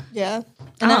 so Yeah.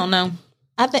 I don't know.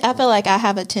 I feel like I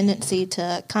have a tendency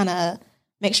to kind of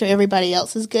make sure everybody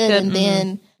else is good and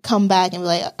then come back and be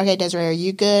like, okay, Desiree, are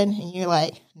you good? And you're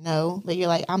like, no. But you're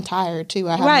like, I'm tired too.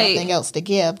 I have nothing else to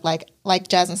give. Like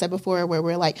Jasmine said before, where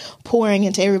we're like pouring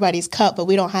into everybody's cup, but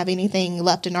we don't have anything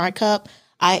left in our cup.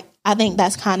 I think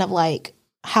that's kind of like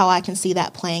how I can see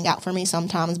that playing out for me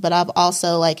sometimes. But I've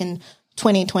also like in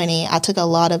 2020, I took a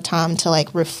lot of time to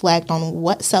like reflect on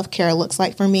what self-care looks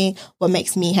like for me, what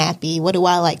makes me happy, what do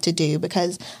I like to do?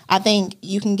 Because I think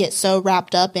you can get so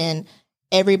wrapped up in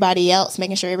everybody else,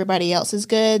 making sure everybody else is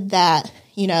good that,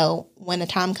 you know, when the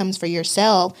time comes for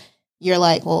yourself, you're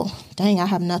like, well, dang, I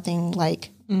have nothing I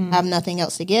have nothing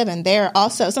else to give. And they're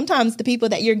also, sometimes the people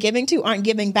that you're giving to aren't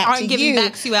giving back to you.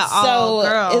 At all,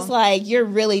 girl. So it's like you're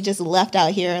really just left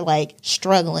out here like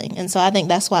struggling. And so I think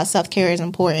that's why self-care is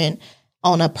important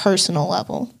on a personal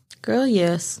level. Girl,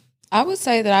 yes. I would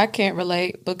say that I can't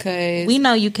relate because We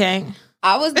know you can't.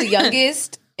 I was the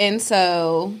youngest, and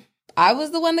so I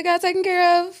was the one that got taken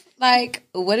care of. Like,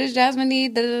 what does Jasmine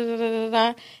need? Da, da, da, da,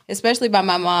 da, especially by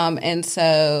my mom. And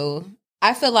so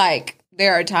I feel like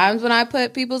there are times when I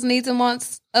put people's needs and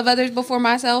wants of others before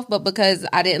myself, but because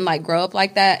I didn't like grow up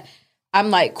like that,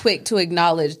 I'm like quick to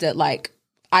acknowledge that like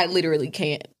I literally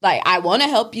can't. Like, I want to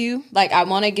help you. Like, I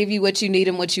want to give you what you need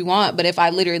and what you want, but if I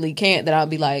literally can't, then I'll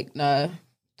be like, nah.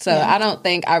 So I don't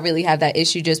think I really have that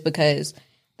issue just because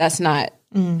that's not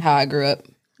how I grew up.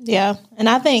 Yeah. And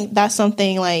I think that's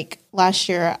something like last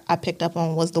year I picked up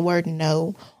on was the word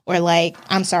no, or like,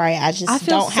 I'm sorry, I just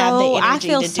don't have the energy to do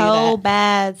that. I feel so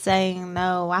bad saying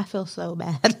no. I feel so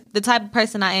bad. The type of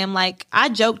person I am, like, I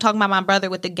joke talking about my brother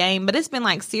with the game, but it's been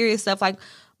like serious stuff. Like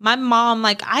my mom,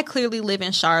 like I clearly live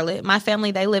in Charlotte. My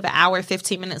family, they live an hour,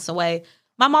 15 minutes away.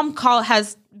 My mom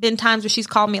has been times where she's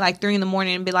called me like 3 a.m.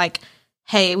 and be like,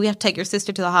 hey, we have to take your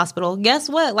sister to the hospital. Guess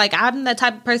what? Like, I'm the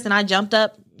type of person, I jumped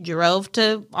up, drove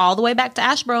to all the way back to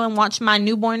Asheboro and watched my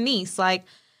newborn niece. Like,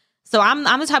 so I'm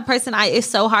the type of person, it's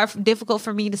so difficult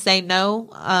for me to say no.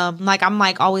 Like, I'm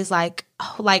like always like,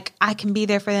 oh, like I can be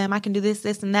there for them. I can do this,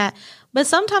 this, and that. But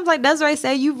sometimes, like Desiree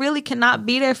said, you really cannot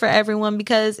be there for everyone,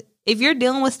 because if you're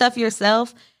dealing with stuff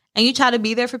yourself and you try to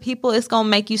be there for people, it's going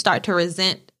to make you start to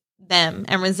resent them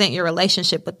and resent your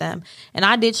relationship with them. And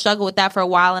I did struggle with that for a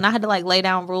while, and I had to like lay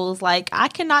down rules. Like, I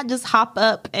cannot just hop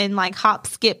up and like hop,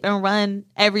 skip, and run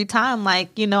every time.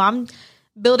 Like, you know, I'm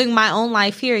building my own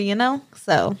life here, you know?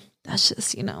 So that's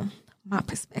just, you know, my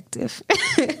perspective.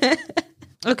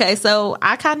 Okay, so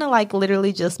I kind of like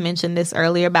literally just mentioned this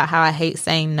earlier about how I hate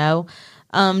saying no.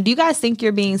 Do you guys think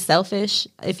you're being selfish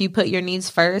if you put your needs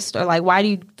first? Or like, why do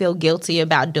you feel guilty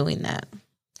about doing that?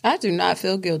 I do not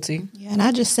feel guilty. Yeah, and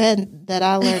I just said that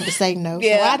I learned to say no,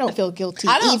 Yeah. so I don't feel guilty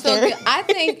I don't either. feel. I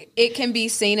think it can be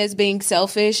seen as being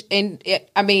selfish, and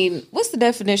I mean, what's the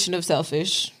definition of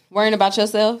selfish? Worrying about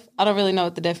yourself? I don't really know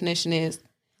what the definition is.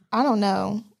 I don't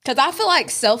know. Because I feel like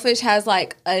selfish has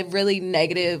like a really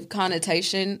negative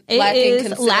connotation. It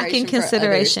is lacking for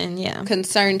consideration, others, yeah.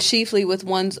 Concerned chiefly with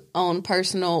one's own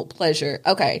personal pleasure.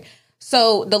 Okay,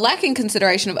 so the lacking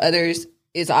consideration of others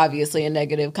is obviously a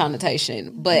negative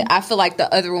connotation. But I feel like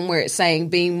the other one where it's saying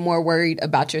being more worried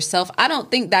about yourself, I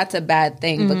don't think that's a bad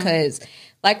thing because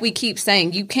like we keep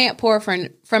saying, you can't pour from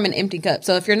an empty cup.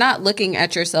 So if you're not looking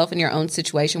at yourself in your own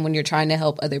situation when you're trying to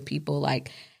help other people,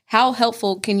 like how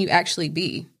helpful can you actually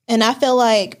be? And I feel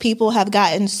like people have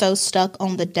gotten so stuck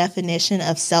on the definition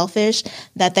of selfish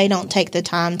that they don't take the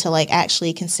time to like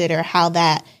actually consider how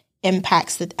that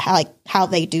impacts how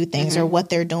they do things or what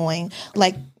they're doing.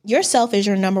 Like yourself is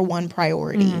your number one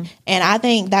priority. And I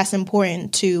think that's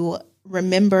important to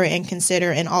remember and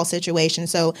consider in all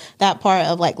situations. So that part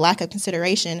of like lack of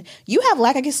consideration, you have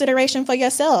lack of consideration for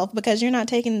yourself because you're not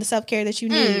taking the self-care that you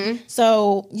need.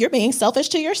 So you're being selfish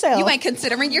to yourself. You ain't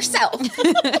considering yourself.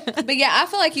 But yeah, I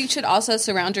feel like you should also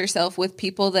surround yourself with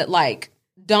people that like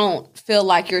don't feel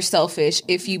like you're selfish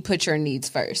if you put your needs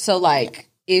first. So like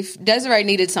if Desiree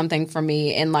needed something from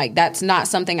me and like that's not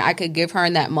something I could give her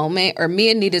in that moment, or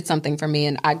Mia needed something from me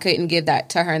and I couldn't give that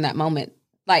to her in that moment,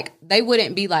 like, they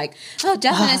wouldn't be like, oh,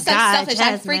 Jasmine is so selfish.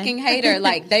 Jasmine. I freaking hate her.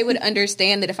 Like, they would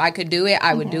understand that if I could do it,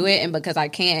 I would do it. And because I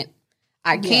can't.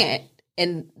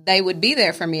 And they would be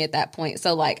there for me at that point.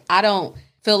 So, like, I don't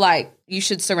feel like you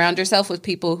should surround yourself with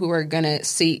people who are going to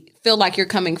feel like you're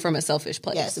coming from a selfish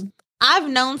place. Yes. I've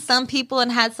known some people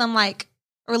and had some, like,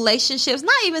 relationships,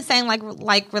 not even saying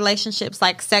like relationships,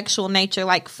 like sexual nature,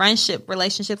 like friendship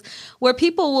relationships, where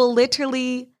people will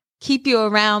literally keep you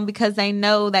around because they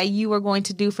know that you are going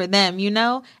to do for them, you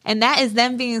know? And that is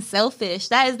them being selfish.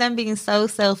 That is them being so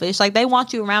selfish. Like, they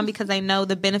want you around because they know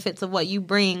the benefits of what you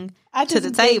bring to the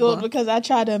table. Because I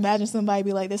tried to imagine somebody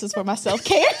be like, this is for my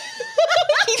self-care.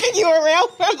 Keeping you around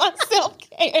for my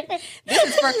self-care.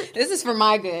 This is for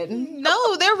my good.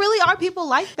 No, there really are people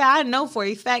like that. I know for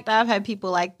a fact I've had people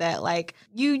like that. Like,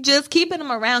 you just keeping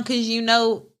them around because you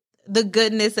know the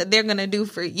goodness that they're gonna do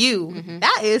for you.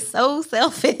 That is so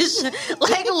selfish.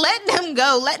 Like, let them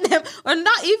go. Let them, or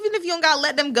not even if you don't gotta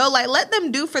let them go, like, let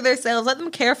them do for themselves. Let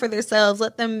them care for themselves.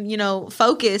 Let them, you know,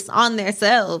 focus on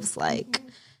themselves. Like,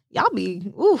 y'all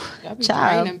be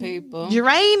draining people.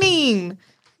 Draining.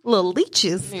 Little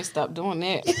leeches. You need to stop doing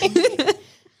that.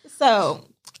 So,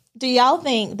 do y'all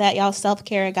think that y'all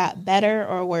self-care got better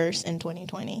or worse in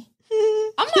 2020?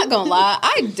 I'm not gonna lie,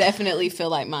 I definitely feel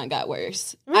like mine got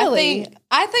worse. Really?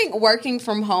 I think working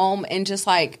from home and just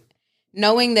like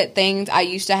knowing that things I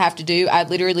used to have to do, I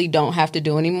literally don't have to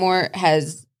do anymore,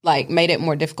 has like made it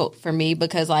more difficult for me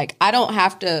because like I don't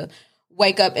have to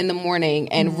wake up in the morning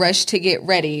and rush to get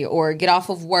ready or get off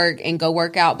of work and go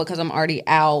work out because I'm already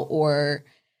out, or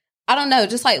I don't know,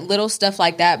 just like little stuff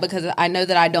like that, because I know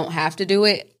that I don't have to do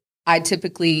it. I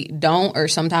typically don't, or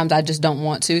sometimes I just don't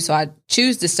want to. So I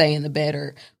choose to stay in the bed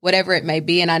or whatever it may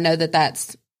be. And I know that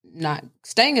that's not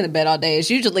staying in the bed all day is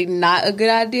usually not a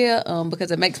good idea because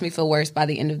it makes me feel worse by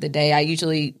the end of the day. I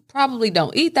usually probably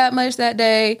don't eat that much that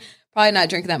day, probably not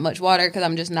drinking that much water because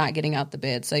I'm just not getting out the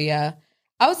bed. So yeah,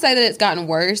 I would say that it's gotten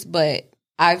worse, but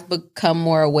I've become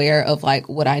more aware of like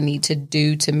what I need to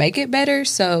do to make it better.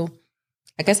 So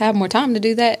I guess I have more time to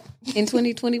do that in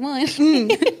 2021.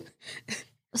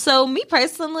 So me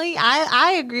personally,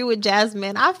 I agree with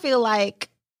Jasmine. I feel like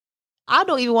I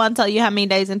don't even want to tell you how many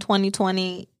days in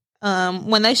 2020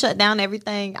 when they shut down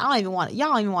everything. Y'all don't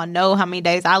even want to know how many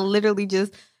days. I literally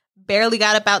just barely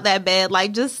got up out that bed,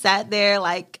 like just sat there,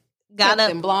 like got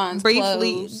up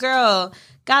briefly, closed. Girl.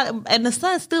 And the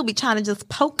sun still be trying to just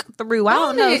poke through. I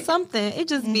don't know, something. It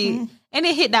just be, and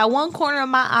it hit that one corner of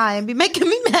my eye and be making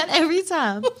me mad every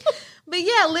time. But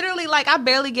yeah, literally, like I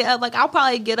barely get up. Like I'll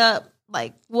probably get up.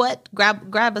 Like what?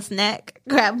 Grab a snack,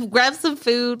 grab some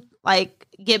food, like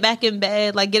get back in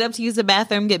bed, like get up to use the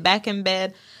bathroom, get back in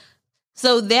bed.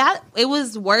 So that it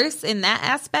was worse in that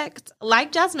aspect.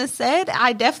 Like Jasmine said,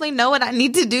 I definitely know what I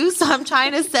need to do. So I'm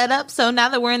trying to set up. So now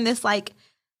that we're in this like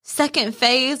second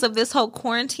phase of this whole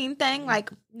quarantine thing,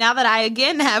 like now that I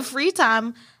again have free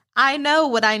time, I know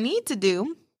what I need to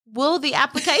do. Will the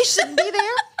application be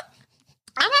there?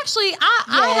 I'm actually,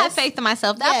 I have faith in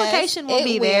myself. The application will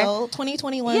be there.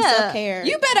 2021 self-care.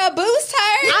 You better boost her.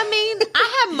 I mean,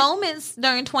 I have moments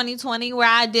during 2020 where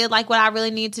I did like what I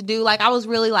really need to do. Like I was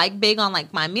really like big on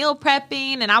like my meal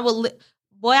prepping, and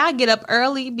I get up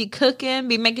early, be cooking,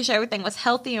 be making sure everything was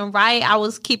healthy and right. I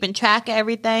was keeping track of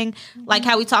everything. Like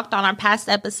how we talked on our past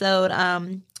episode,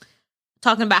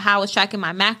 talking about how I was tracking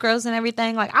my macros and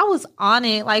everything. Like I was on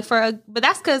it, like but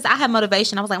that's because I had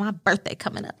motivation. I was like, my birthday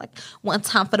coming up, like one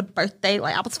time for the birthday,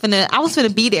 like I was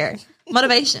finna be there.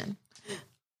 Motivation.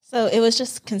 So it was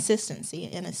just consistency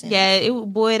in a sense. Yeah,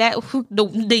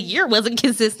 the year wasn't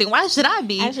consistent. Why should I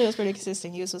be? Actually, it was pretty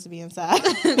consistent. You were supposed to be inside.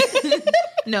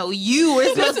 No, you were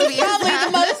supposed to be inside. Probably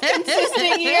the most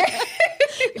consistent year.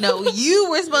 No,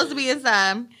 you were supposed to be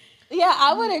inside. Yeah,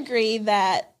 I would agree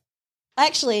that.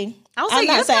 Actually, I'm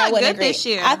not saying I wouldn't agree. This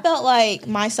year. I felt like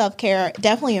my self-care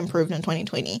definitely improved in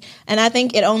 2020. And I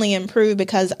think it only improved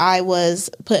because I was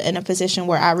put in a position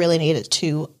where I really needed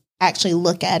to actually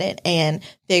look at it and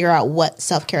figure out what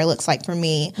self-care looks like for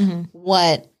me,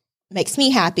 what makes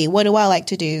me happy, what do I like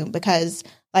to do? Because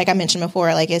like I mentioned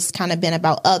before, like it's kind of been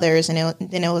about others, and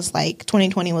then it was like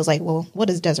 2020 was like, well, what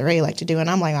does Desiree like to do? And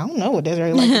I'm like, I don't know what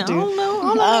Desiree like to do. I don't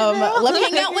know. Let me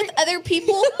Hang out with other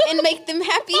people and make them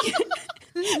happy.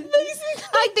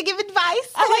 I like to give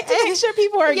advice. I like to make sure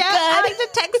people are good. I like to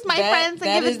text my friends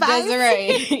and give advice.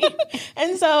 Desiree.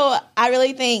 And so I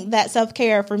really think that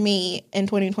self-care for me in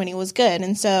 2020 was good.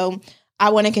 And so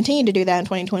I want to continue to do that in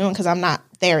 2021 because I'm not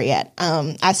there yet.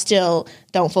 I still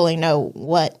don't fully know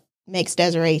what makes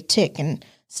Desiree tick and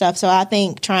stuff. So I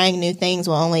think trying new things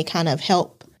will only kind of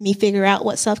help me figure out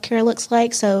what self-care looks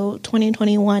like. So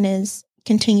 2021 is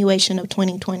continuation of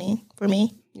 2020 for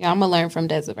me. Yeah, I'm going to learn from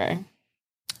Desiree.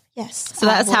 Yes. So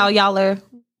that's how y'all are,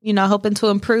 hoping to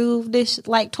improve this,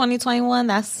 like 2021.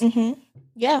 That's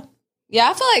Yeah. Yeah,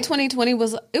 I feel like 2020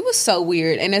 was so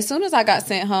weird. And as soon as I got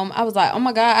sent home, I was like, oh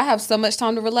my God, I have so much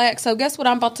time to relax. So guess what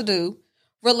I'm about to do?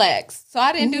 Relax. So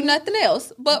I didn't do nothing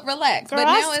else but relax. Girl, but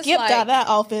now I it's skipped like, out that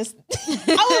office. I was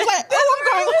like, oh,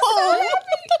 I'm going home.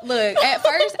 look, at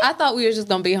first I thought we were just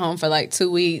going to be home for like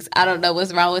 2 weeks. I don't know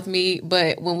what's wrong with me.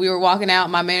 But when we were walking out,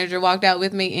 my manager walked out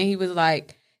with me and he was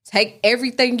like, take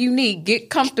everything you need. Get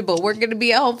comfortable. We're going to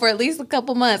be at home for at least a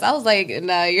couple months. I was like,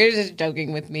 no, you're just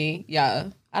joking with me. Yeah.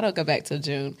 I don't go back till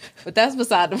June. But that's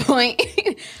beside the point.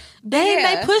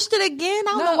 They pushed it again.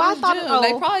 I don't know why I thought June.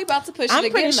 They probably about to push it again.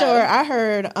 I'm pretty sure I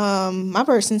heard my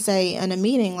person say in a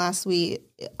meeting last week,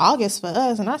 August for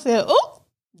us. And I said, oh.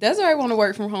 Desiree want to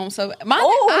work from home. So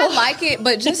I like it,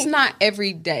 but just not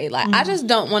every day. Like, I just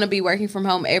don't want to be working from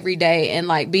home every day and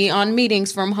like be on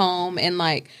meetings from home. And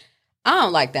like, I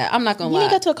don't like that. I'm not going to lie. You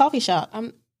need to go to a coffee shop.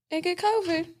 And get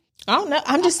COVID. I don't know.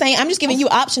 I'm just saying, I'm just giving you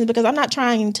options because I'm not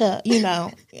trying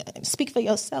to, speak for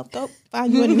yourself. Go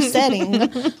find you a new setting.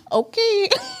 Okay.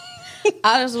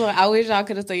 I wish y'all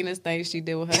could have seen this thing she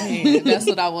did with her hand. That's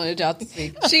what I wanted y'all to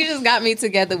see. She just got me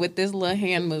together with this little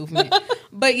hand movement.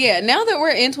 But yeah, now that we're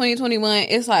in 2021,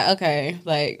 it's like, okay,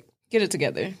 like, get it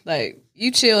together. Like,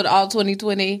 you chilled all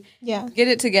 2020. Yeah. Get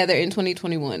it together in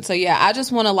 2021. So yeah, I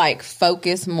just want to like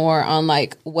focus more on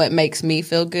like what makes me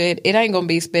feel good. It ain't going to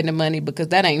be spending money because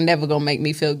that ain't never going to make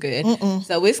me feel good.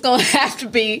 So it's going to have to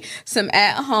be some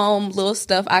at home little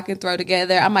stuff I can throw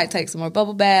together. I might take some more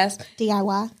bubble baths.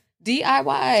 DIY.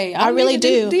 I really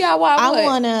do. DIY what? I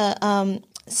want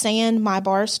to sand my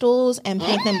bar stools and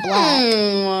paint them black.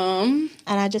 And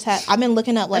I've been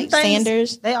looking up like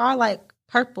sanders. They are like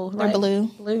purple. They're right? blue.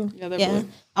 Yeah, they're blue.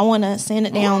 I want to sand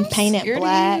it down, paint it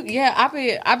black. Yeah,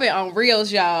 I've been on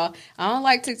Reels, y'all. I don't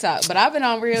like TikTok, but I've been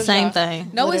on Reels. Same y'all.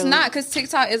 thing. No, Literally. it's not because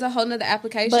TikTok is a whole nother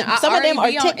application. But some of them are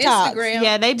TikToks. On Instagram.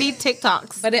 Yeah, they be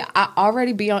TikToks. But I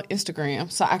already be on Instagram,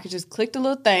 so I could just click the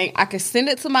little thing. I could send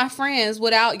it to my friends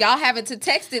without y'all having to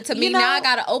text it to me. Now I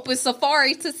got to open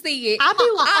Safari to see it.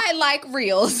 I like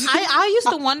Reels. I used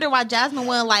to wonder why Jasmine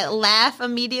wouldn't like laugh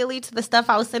immediately to the stuff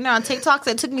I was sending her on TikToks.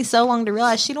 It took me so long to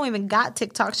realize she don't even got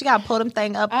TikTok. She got to pull them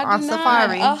thing up on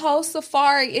Safari. A whole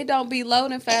Safari, it don't be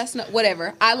loading fast enough.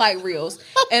 Whatever. I like Reels.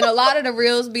 And a lot of the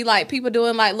Reels be like people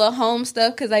doing like little home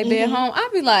stuff because they been home. I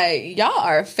be like, y'all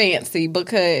are fancy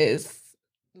because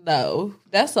no,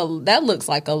 that looks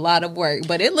like a lot of work,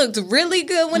 but it looks really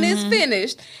good when it's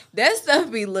finished. That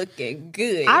stuff be looking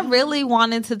good. I really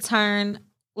wanted to turn,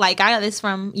 like I got this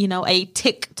from, a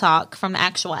TikTok from the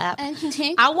actual app.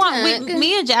 I want,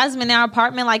 me and Jasmine in our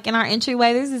apartment, like in our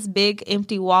entryway, there's this big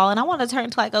empty wall, and I want to turn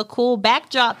to like a cool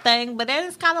backdrop thing, but then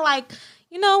it's kind of like,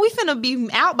 we finna be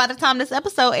out by the time this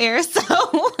episode airs,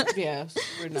 so. Yeah,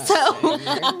 we're not. So,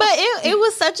 but it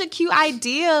was such a cute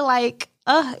idea, like,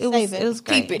 it was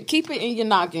great. Keep it in your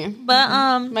noggin.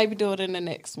 But maybe do it in the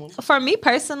next one. For me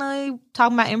personally,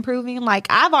 talking about improving, like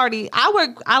I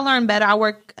learn better. I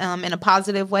work in a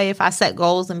positive way if I set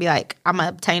goals and be like, I'm gonna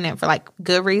obtain it for like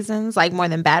good reasons, like more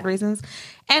than bad reasons.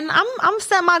 And I'm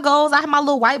setting my goals. I have my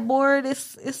little whiteboard.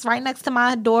 It's right next to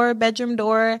my bedroom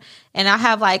door, and I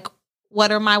have like,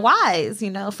 what are my whys?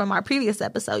 From our previous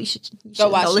episode. You should go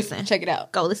watch go listen. Check it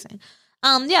out. Go listen.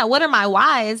 What are my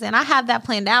whys? And I have that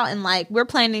planned out, and like we're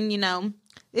planning,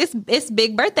 it's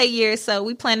big birthday year, so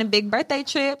we planning big birthday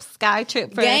trips, sky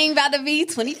trip for Gang about to be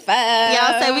 25.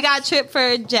 Y'all say we got a trip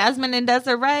for Jasmine and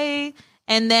Desiree,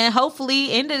 and then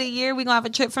hopefully end of the year we gonna have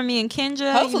a trip for me and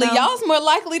Kendra. Hopefully y'all's more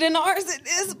likely than ours at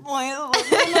this point.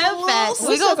 Facts.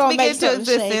 We gonna speak into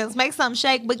existence, make something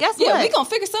shake. But guess what? Yeah, we gonna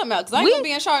figure something out because I ain't gonna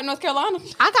be in Charlotte, North Carolina.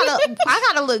 I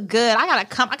gotta look good. I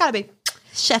gotta be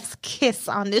chef's kiss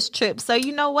on this trip. So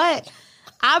you know what?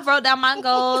 I wrote down my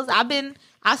goals.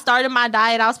 I started my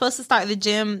diet. I was supposed to start the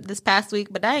gym this past week,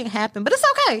 but that ain't happened. But it's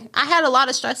okay. I had a lot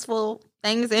of stressful,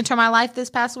 things enter my life this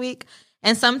past week.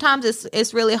 And sometimes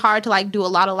it's really hard to like do a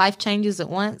lot of life changes at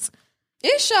once.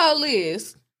 It sure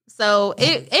is. So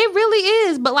it really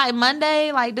is. But like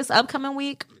Monday, like this upcoming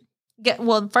week,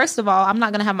 first of all, I'm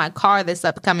not going to have my car this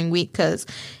upcoming week because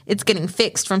it's getting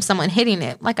fixed from someone hitting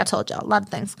it. Like I told y'all, a lot of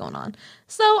things going on.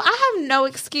 So I have no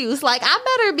excuse. Like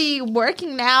I better be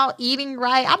working out, eating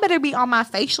right. I better be on my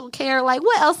facial care. Like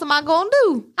what else am I going to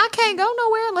do? I can't go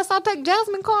nowhere unless I take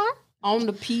Jasmine's car. On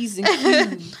the P's and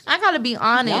Q's. I got to be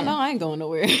on it. Y'all know I ain't going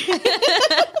nowhere.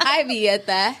 I be at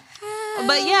that.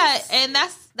 But yeah, and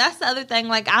that's the other thing.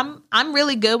 Like I'm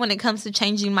really good when it comes to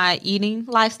changing my eating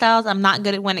lifestyles. I'm not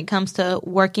good at when it comes to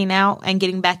working out and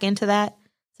getting back into that. So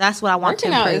that's what I want to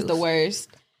improve. Working out is the worst.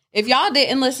 If y'all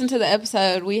didn't listen to the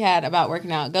episode we had about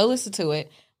working out, go listen to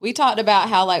it. We talked about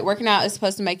how like working out is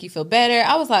supposed to make you feel better.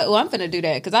 I was like, I'm finna do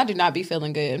that because I do not be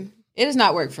feeling good. It does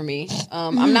not work for me.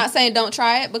 I'm not saying don't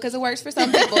try it because it works for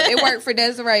some people. It worked for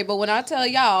Desiree. But when I tell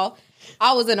y'all,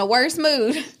 I was in a worse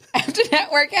mood after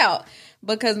that workout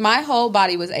because my whole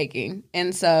body was aching.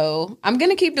 And so I'm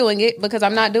going to keep doing it because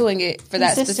I'm not doing it for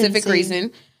that specific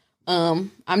reason.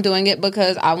 I'm doing it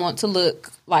because I want to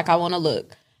look like I want to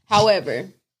look. However,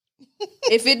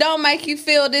 if it don't make you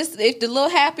feel this, if the little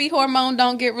happy hormone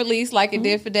don't get released like it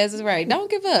did for Desiree, don't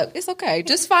give up. It's okay.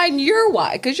 Just find your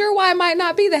why, because your why might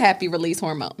not be the happy release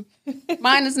hormone.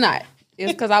 Mine is not.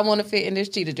 It's because I want to fit in this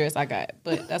cheetah dress I got,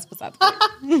 but that's beside the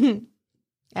point.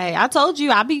 Hey, I told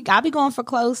you I be going for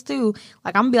clothes too.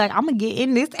 Like I'm gonna get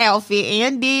in this outfit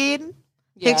and did.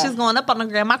 Yeah. Pictures going up on the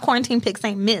gram. My quarantine pics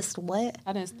ain't missed. What?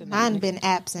 I didn't. Mine been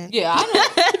absent. Yeah,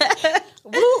 I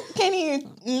don't. Woo, can't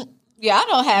even. Yeah, I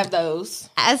don't have those.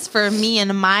 As for me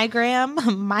and my gram,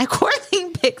 my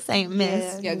quarantine pics ain't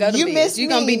missed. Yeah, go to Biz. You're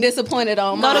going to be disappointed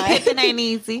on mine. Go to Pippin Ain't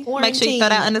Easy. Make sure you throw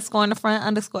that underscore in the front,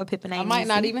 underscore Pippin Ain't Easy. I might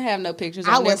not even have no pictures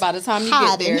on there by the time you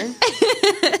get there.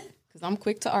 Because I'm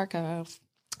quick to archive.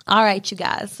 All right, you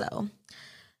guys. So,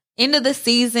 end of the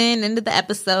season, end of the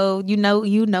episode. You know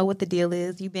what the deal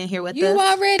is. You've been here with us. You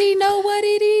already know what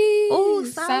it is. Ooh,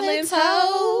 Silent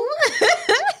Ho.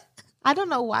 I don't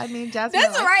know why me and Jasmine.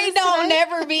 That's right. Don't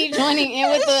never be joining in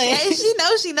with us. And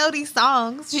she know these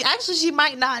songs. She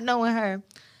might not know her.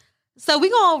 So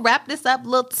we're gonna wrap this up.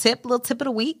 Little tip of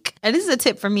the week. And this is a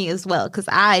tip for me as well, because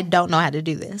I don't know how to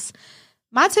do this.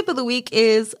 My tip of the week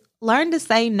is learn to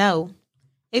say no.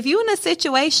 If you're in a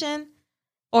situation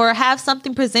or have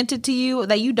something presented to you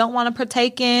that you don't want to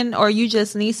partake in, or you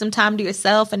just need some time to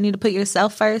yourself and need to put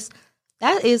yourself first,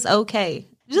 that is okay.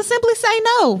 Just simply say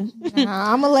no.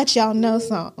 I'm going to let y'all know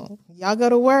something. Y'all go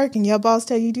to work and your boss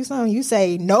tell you do something, you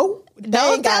say no.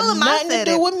 Don't tell him nothing to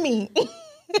do with me.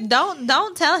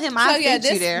 Don't tell him I sent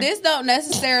you there. This don't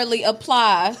necessarily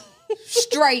apply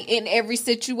straight in every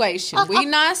situation. We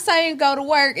not saying go to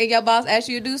work and your boss asks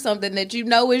you to do something that you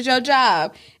know is your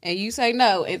job and you say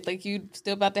no and think you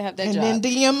still about to have that job. And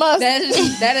then DM us.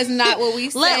 That is not what we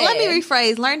said. Let me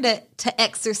rephrase. Learn to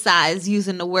exercise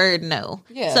using the word no.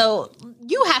 Yeah. So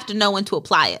you have to know when to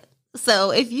apply it.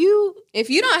 So if you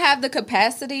don't have the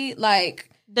capacity,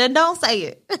 then don't say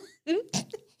it.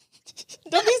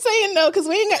 Don't be saying no, because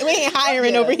we ain't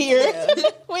hiring over here. Yeah.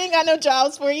 We ain't got no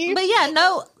jobs for you. But yeah,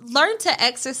 no, learn to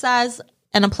exercise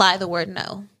and apply the word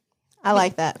no. I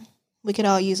like that. We could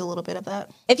all use a little bit of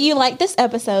that. If you like this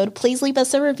episode, please leave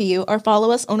us a review or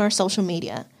follow us on our social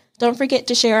media. Don't forget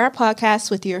to share our podcast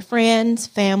with your friends,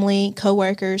 family,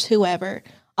 coworkers, whoever.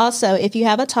 Also, if you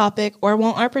have a topic or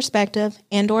want our perspective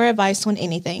and or advice on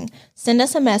anything, send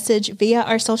us a message via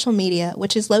our social media,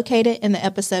 which is located in the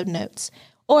episode notes.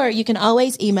 Or you can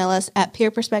always email us at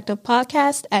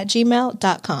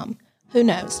peerperspectivepodcast@gmail.com. Who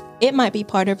knows? It might be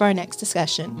part of our next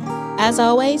discussion. As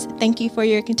always, thank you for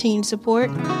your continued support,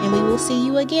 and we will see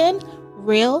you again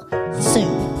real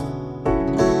soon.